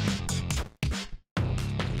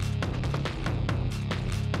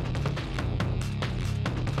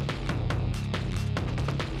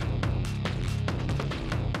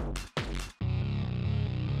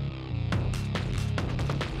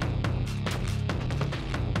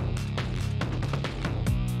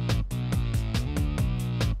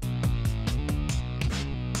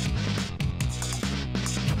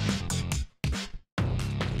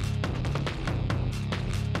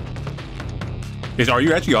 Are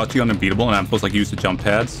you actually unbeatable and I'm supposed to like use the jump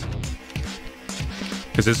pads?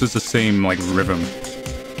 Because this is the same like rhythm.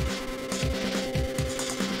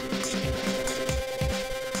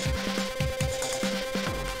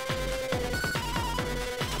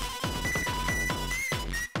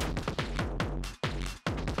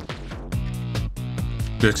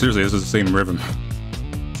 Dude, seriously, this is the same rhythm.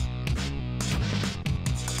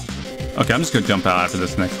 Okay, I'm just gonna jump out after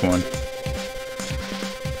this next one.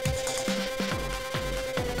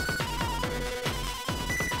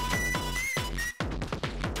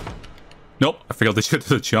 Nope, I failed to get to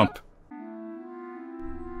the jump.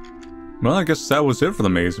 Well, I guess that was it for the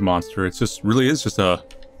maze monster. It just really is just a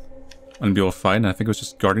unbeatable fight, and I think it was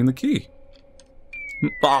just guarding the key.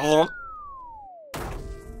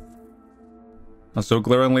 That's so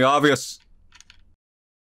glaringly obvious.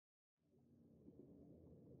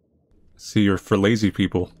 See, you're for lazy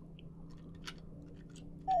people.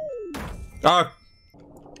 Ah!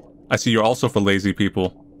 I see you're also for lazy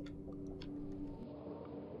people.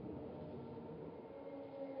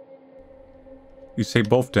 You say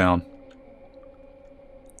both down.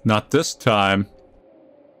 Not this time.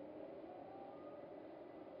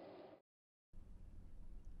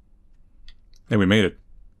 Hey, we made it.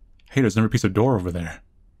 Hey, there's another piece of door over there.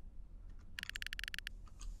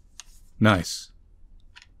 Nice.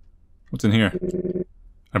 What's in here?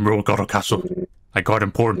 I'm Rule Guard Castle. I guard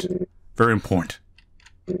important. Very important.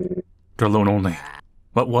 They're alone only.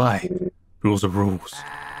 But why? Rules are rules.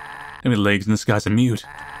 Any legs in this guy's a mute.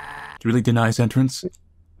 Do you really deny his entrance?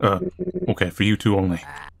 Okay, for you two only.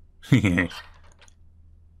 What's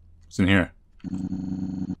in here?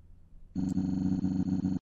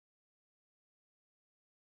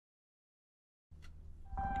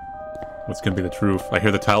 What's gonna be the truth? I hear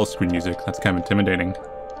the title screen music. That's kind of intimidating.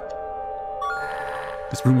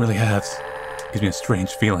 This room really gives me a strange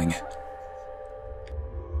feeling.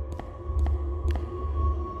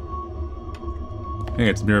 Hey,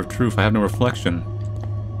 it's Mirror of Truth. I have no reflection.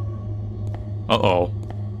 Uh-oh.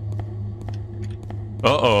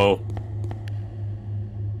 Uh-oh.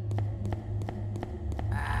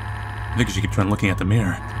 I think you should keep trying looking at the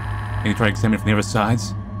mirror. Can you try examining it from the other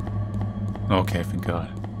sides? Okay, thank God.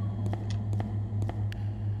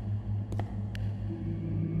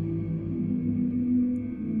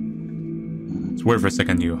 Swear for a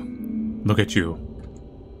second, you. Look at you.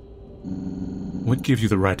 What gives you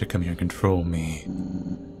the right to come here and control me?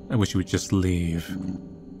 I wish you would just leave.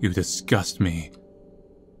 You disgust me.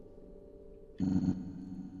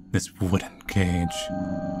 This wooden cage.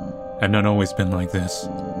 I've not always been like this.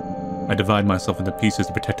 I divide myself into pieces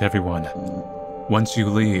to protect everyone. Once you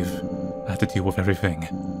leave, I have to deal with everything.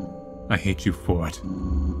 I hate you for it.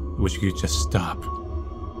 I wish you could just stop.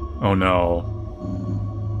 Oh no.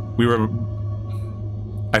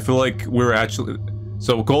 I feel like we were actually...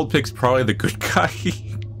 So Goldpick's probably the good guy.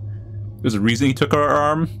 There's a reason he took our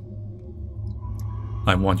arm.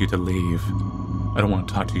 I want you to leave. I don't want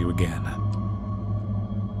to talk to you again.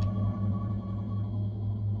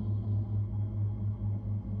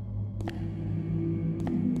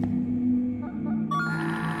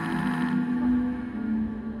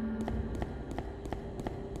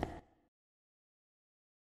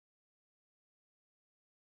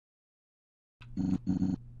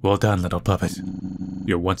 Well done, little puppet.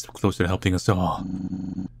 You're one step closer to helping us all.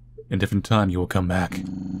 In a different time, you will come back,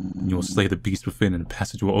 and you will slay the beast within, and the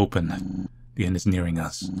passage will open. The end is nearing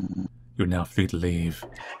us. You are now free to leave.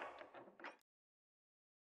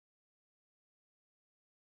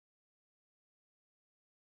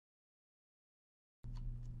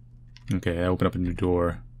 Okay, I open up a new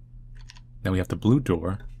door. Now we have the blue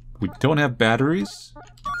door. We don't have batteries?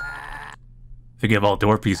 Forgive all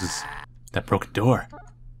door pieces. That broken door.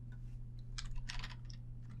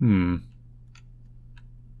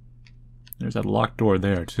 There's that locked door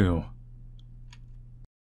there, too.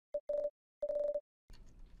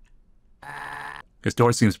 This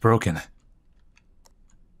door seems broken.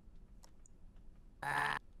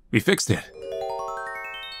 We fixed it.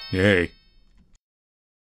 Yay.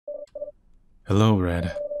 Hello, Red.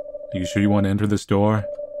 Are you sure you want to enter this door?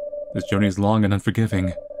 This journey is long and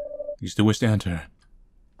unforgiving. You still wish to enter?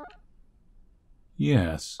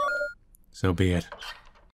 Yes. So be it.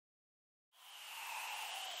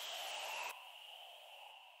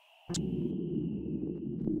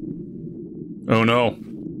 Oh no.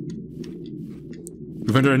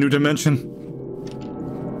 We've entered a new dimension.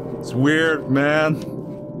 It's weird, man.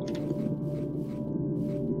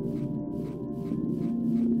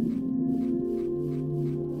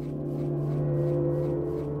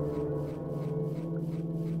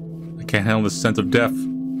 I can't handle this sense of death.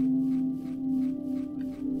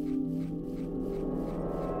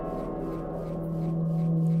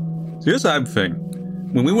 So here's the odd thing.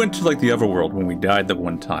 When we went to, like, the Everworld, when we died that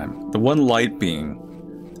one time, the one light being,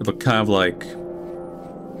 it looked kind of like,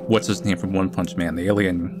 what's his name from One Punch Man, the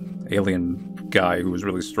alien guy who was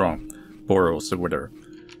really strong, Boros or whatever,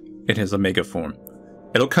 in his Omega form.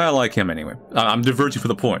 It looked kind of like him anyway. I'm diverging from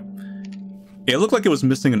the point. It looked like it was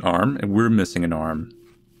missing an arm, and we're missing an arm.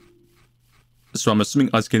 So I'm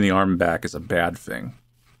assuming us getting the arm back is a bad thing.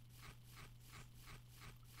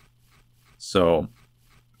 So...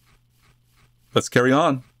 let's carry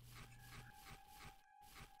on.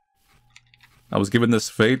 I was given this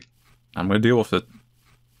fate. I'm gonna deal with it.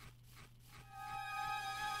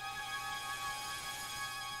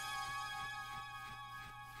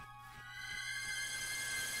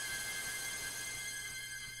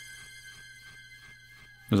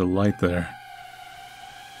 There's a light there.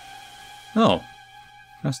 Oh,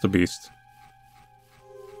 that's the beast.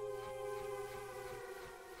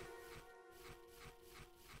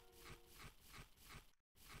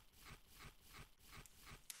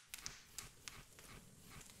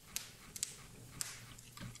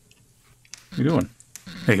 What are you doing?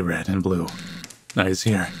 Hey, Red and Blue. Now he's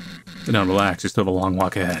here. But now relax, you still have a long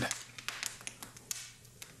walk ahead.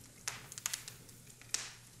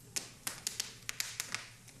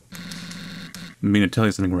 I mean to tell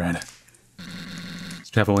you something, Red. This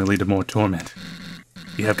path will only lead to more torment.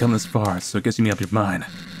 You have come this far, so I guess you made up your mind.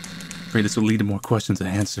 Afraid this will lead to more questions than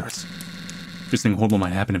answers. Something horrible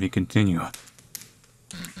might happen if you continue.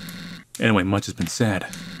 Anyway, much has been said.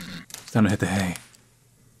 It's time to hit the hay.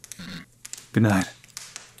 Good night.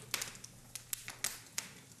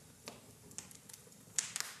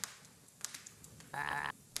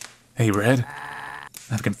 Hey, Red.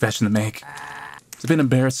 I have a confession to make. It's been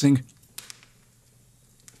embarrassing.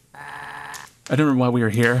 I don't remember why we were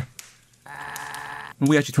here. What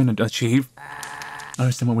we actually trying to achieve. I don't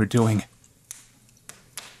understand what we're doing.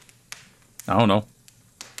 I don't know.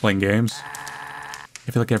 Playing games.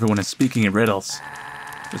 I feel like everyone is speaking in riddles.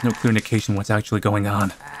 There's no clear indication what's actually going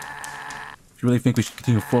on. If you really think we should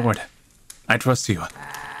continue forward, I trust you.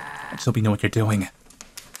 I just hope you know what you're doing.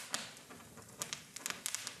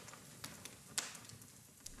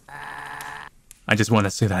 I just want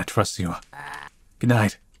to say that I trust you. Good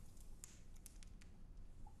night.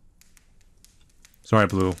 Sorry,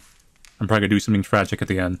 Blue. I'm probably gonna do something tragic at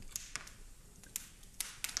the end.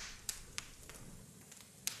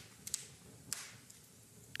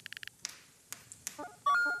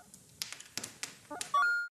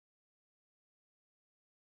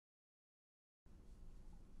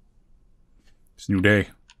 It's a new day.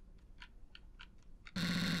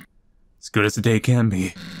 As good as the day can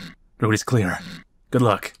be. Road is clear. Good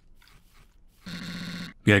luck.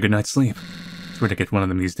 You had a good night's sleep. Swear to get one of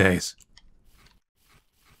them these days.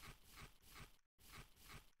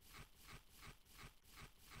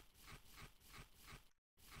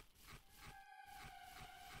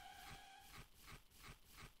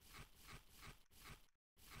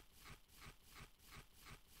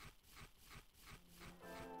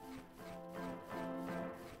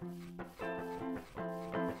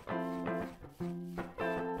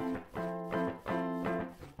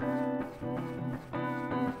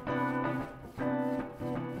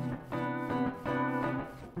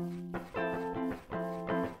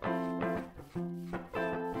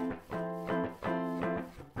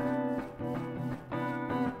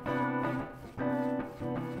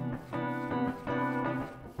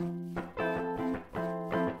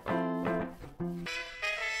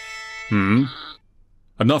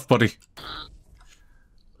 Enough, buddy.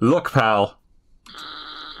 Look, pal.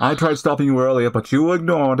 I tried stopping you earlier, but you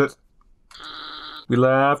ignored it. We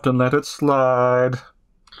laughed and let it slide.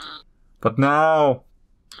 But now,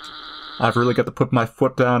 I've really got to put my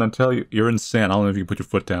foot down and tell you, You're insane. I don't know if you can put your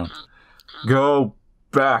foot down. go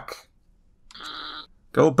back.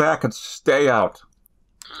 Go back and stay out.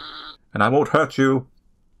 And I won't hurt you.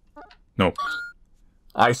 No.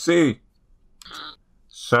 I see.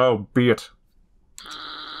 So be it.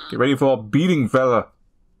 Get ready for a beating, fella.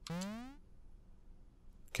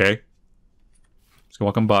 Okay. Just go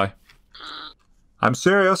walking by. I'm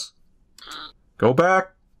serious. Go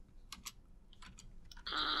back.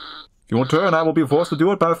 If you won't turn, I will be forced to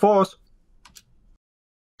do it by force.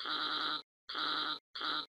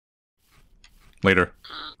 Later.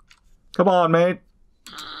 Come on, mate.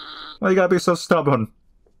 Why you gotta be so stubborn?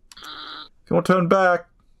 If you won't turn back,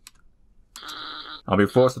 I'll be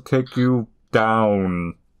forced to take you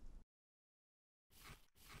down.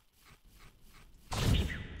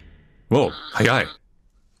 Whoa. Hi.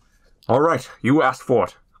 Alright, you asked for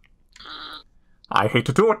it. I hate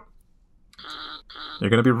to do it. You're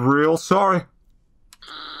gonna be real sorry.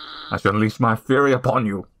 I shall unleash my fury upon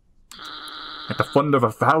you. Like the thunder of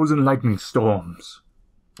 1,000 lightning storms.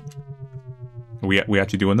 We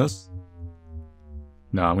actually doing this?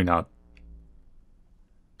 No, we not.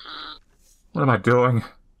 What am I doing?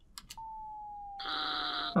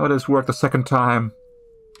 Oh, it has worked the second time.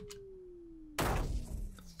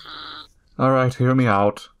 Alright, hear me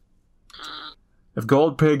out. If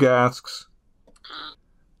Gold Pig asks,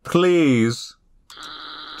 please,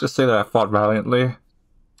 just say that I fought valiantly.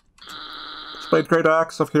 Displayed great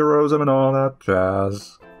acts of heroism and all that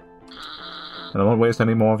jazz. And I won't waste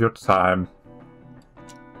any more of your time.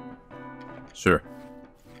 Sure.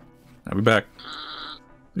 I'll be back.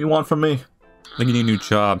 What do you want from me? I think you need a new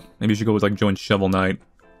job. Maybe you should go with, like, join Shovel Knight.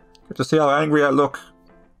 Get to see how angry I look.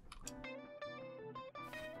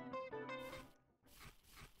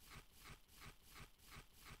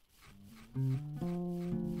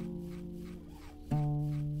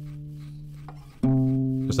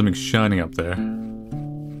 There's something shining up there.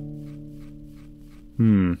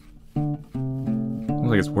 Looks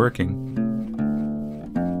like it's working.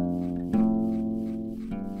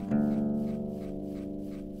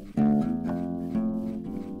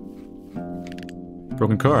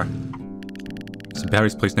 Broken car. Some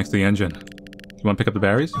batteries placed next to the engine. You want to pick up the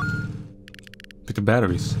batteries? Pick the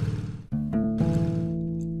batteries.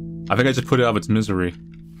 I think I just put it out of its misery.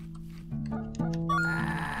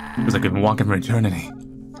 Feels like I've been walking for eternity.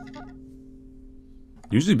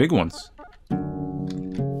 Usually big ones.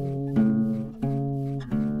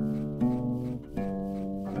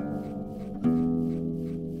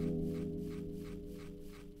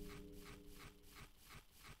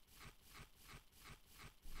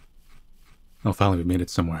 Oh, finally we made it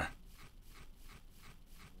somewhere.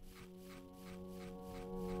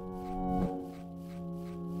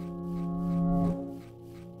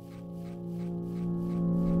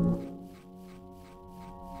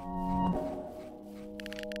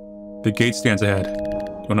 The gate stands ahead.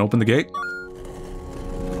 You want to open the gate?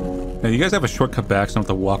 Now, you guys have a shortcut back, so I don't have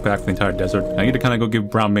to walk back for the entire desert. I need to kind of go give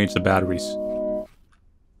Brown Mage the batteries.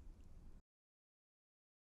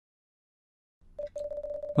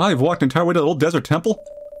 Well, you've walked the entire way to the old desert temple.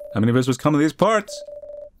 How many visitors come to these parts?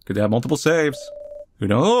 Could have multiple saves. Who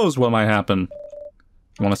knows what might happen?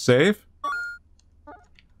 You want to save?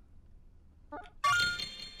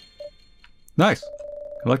 Nice.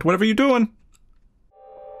 Collect whatever you're doing.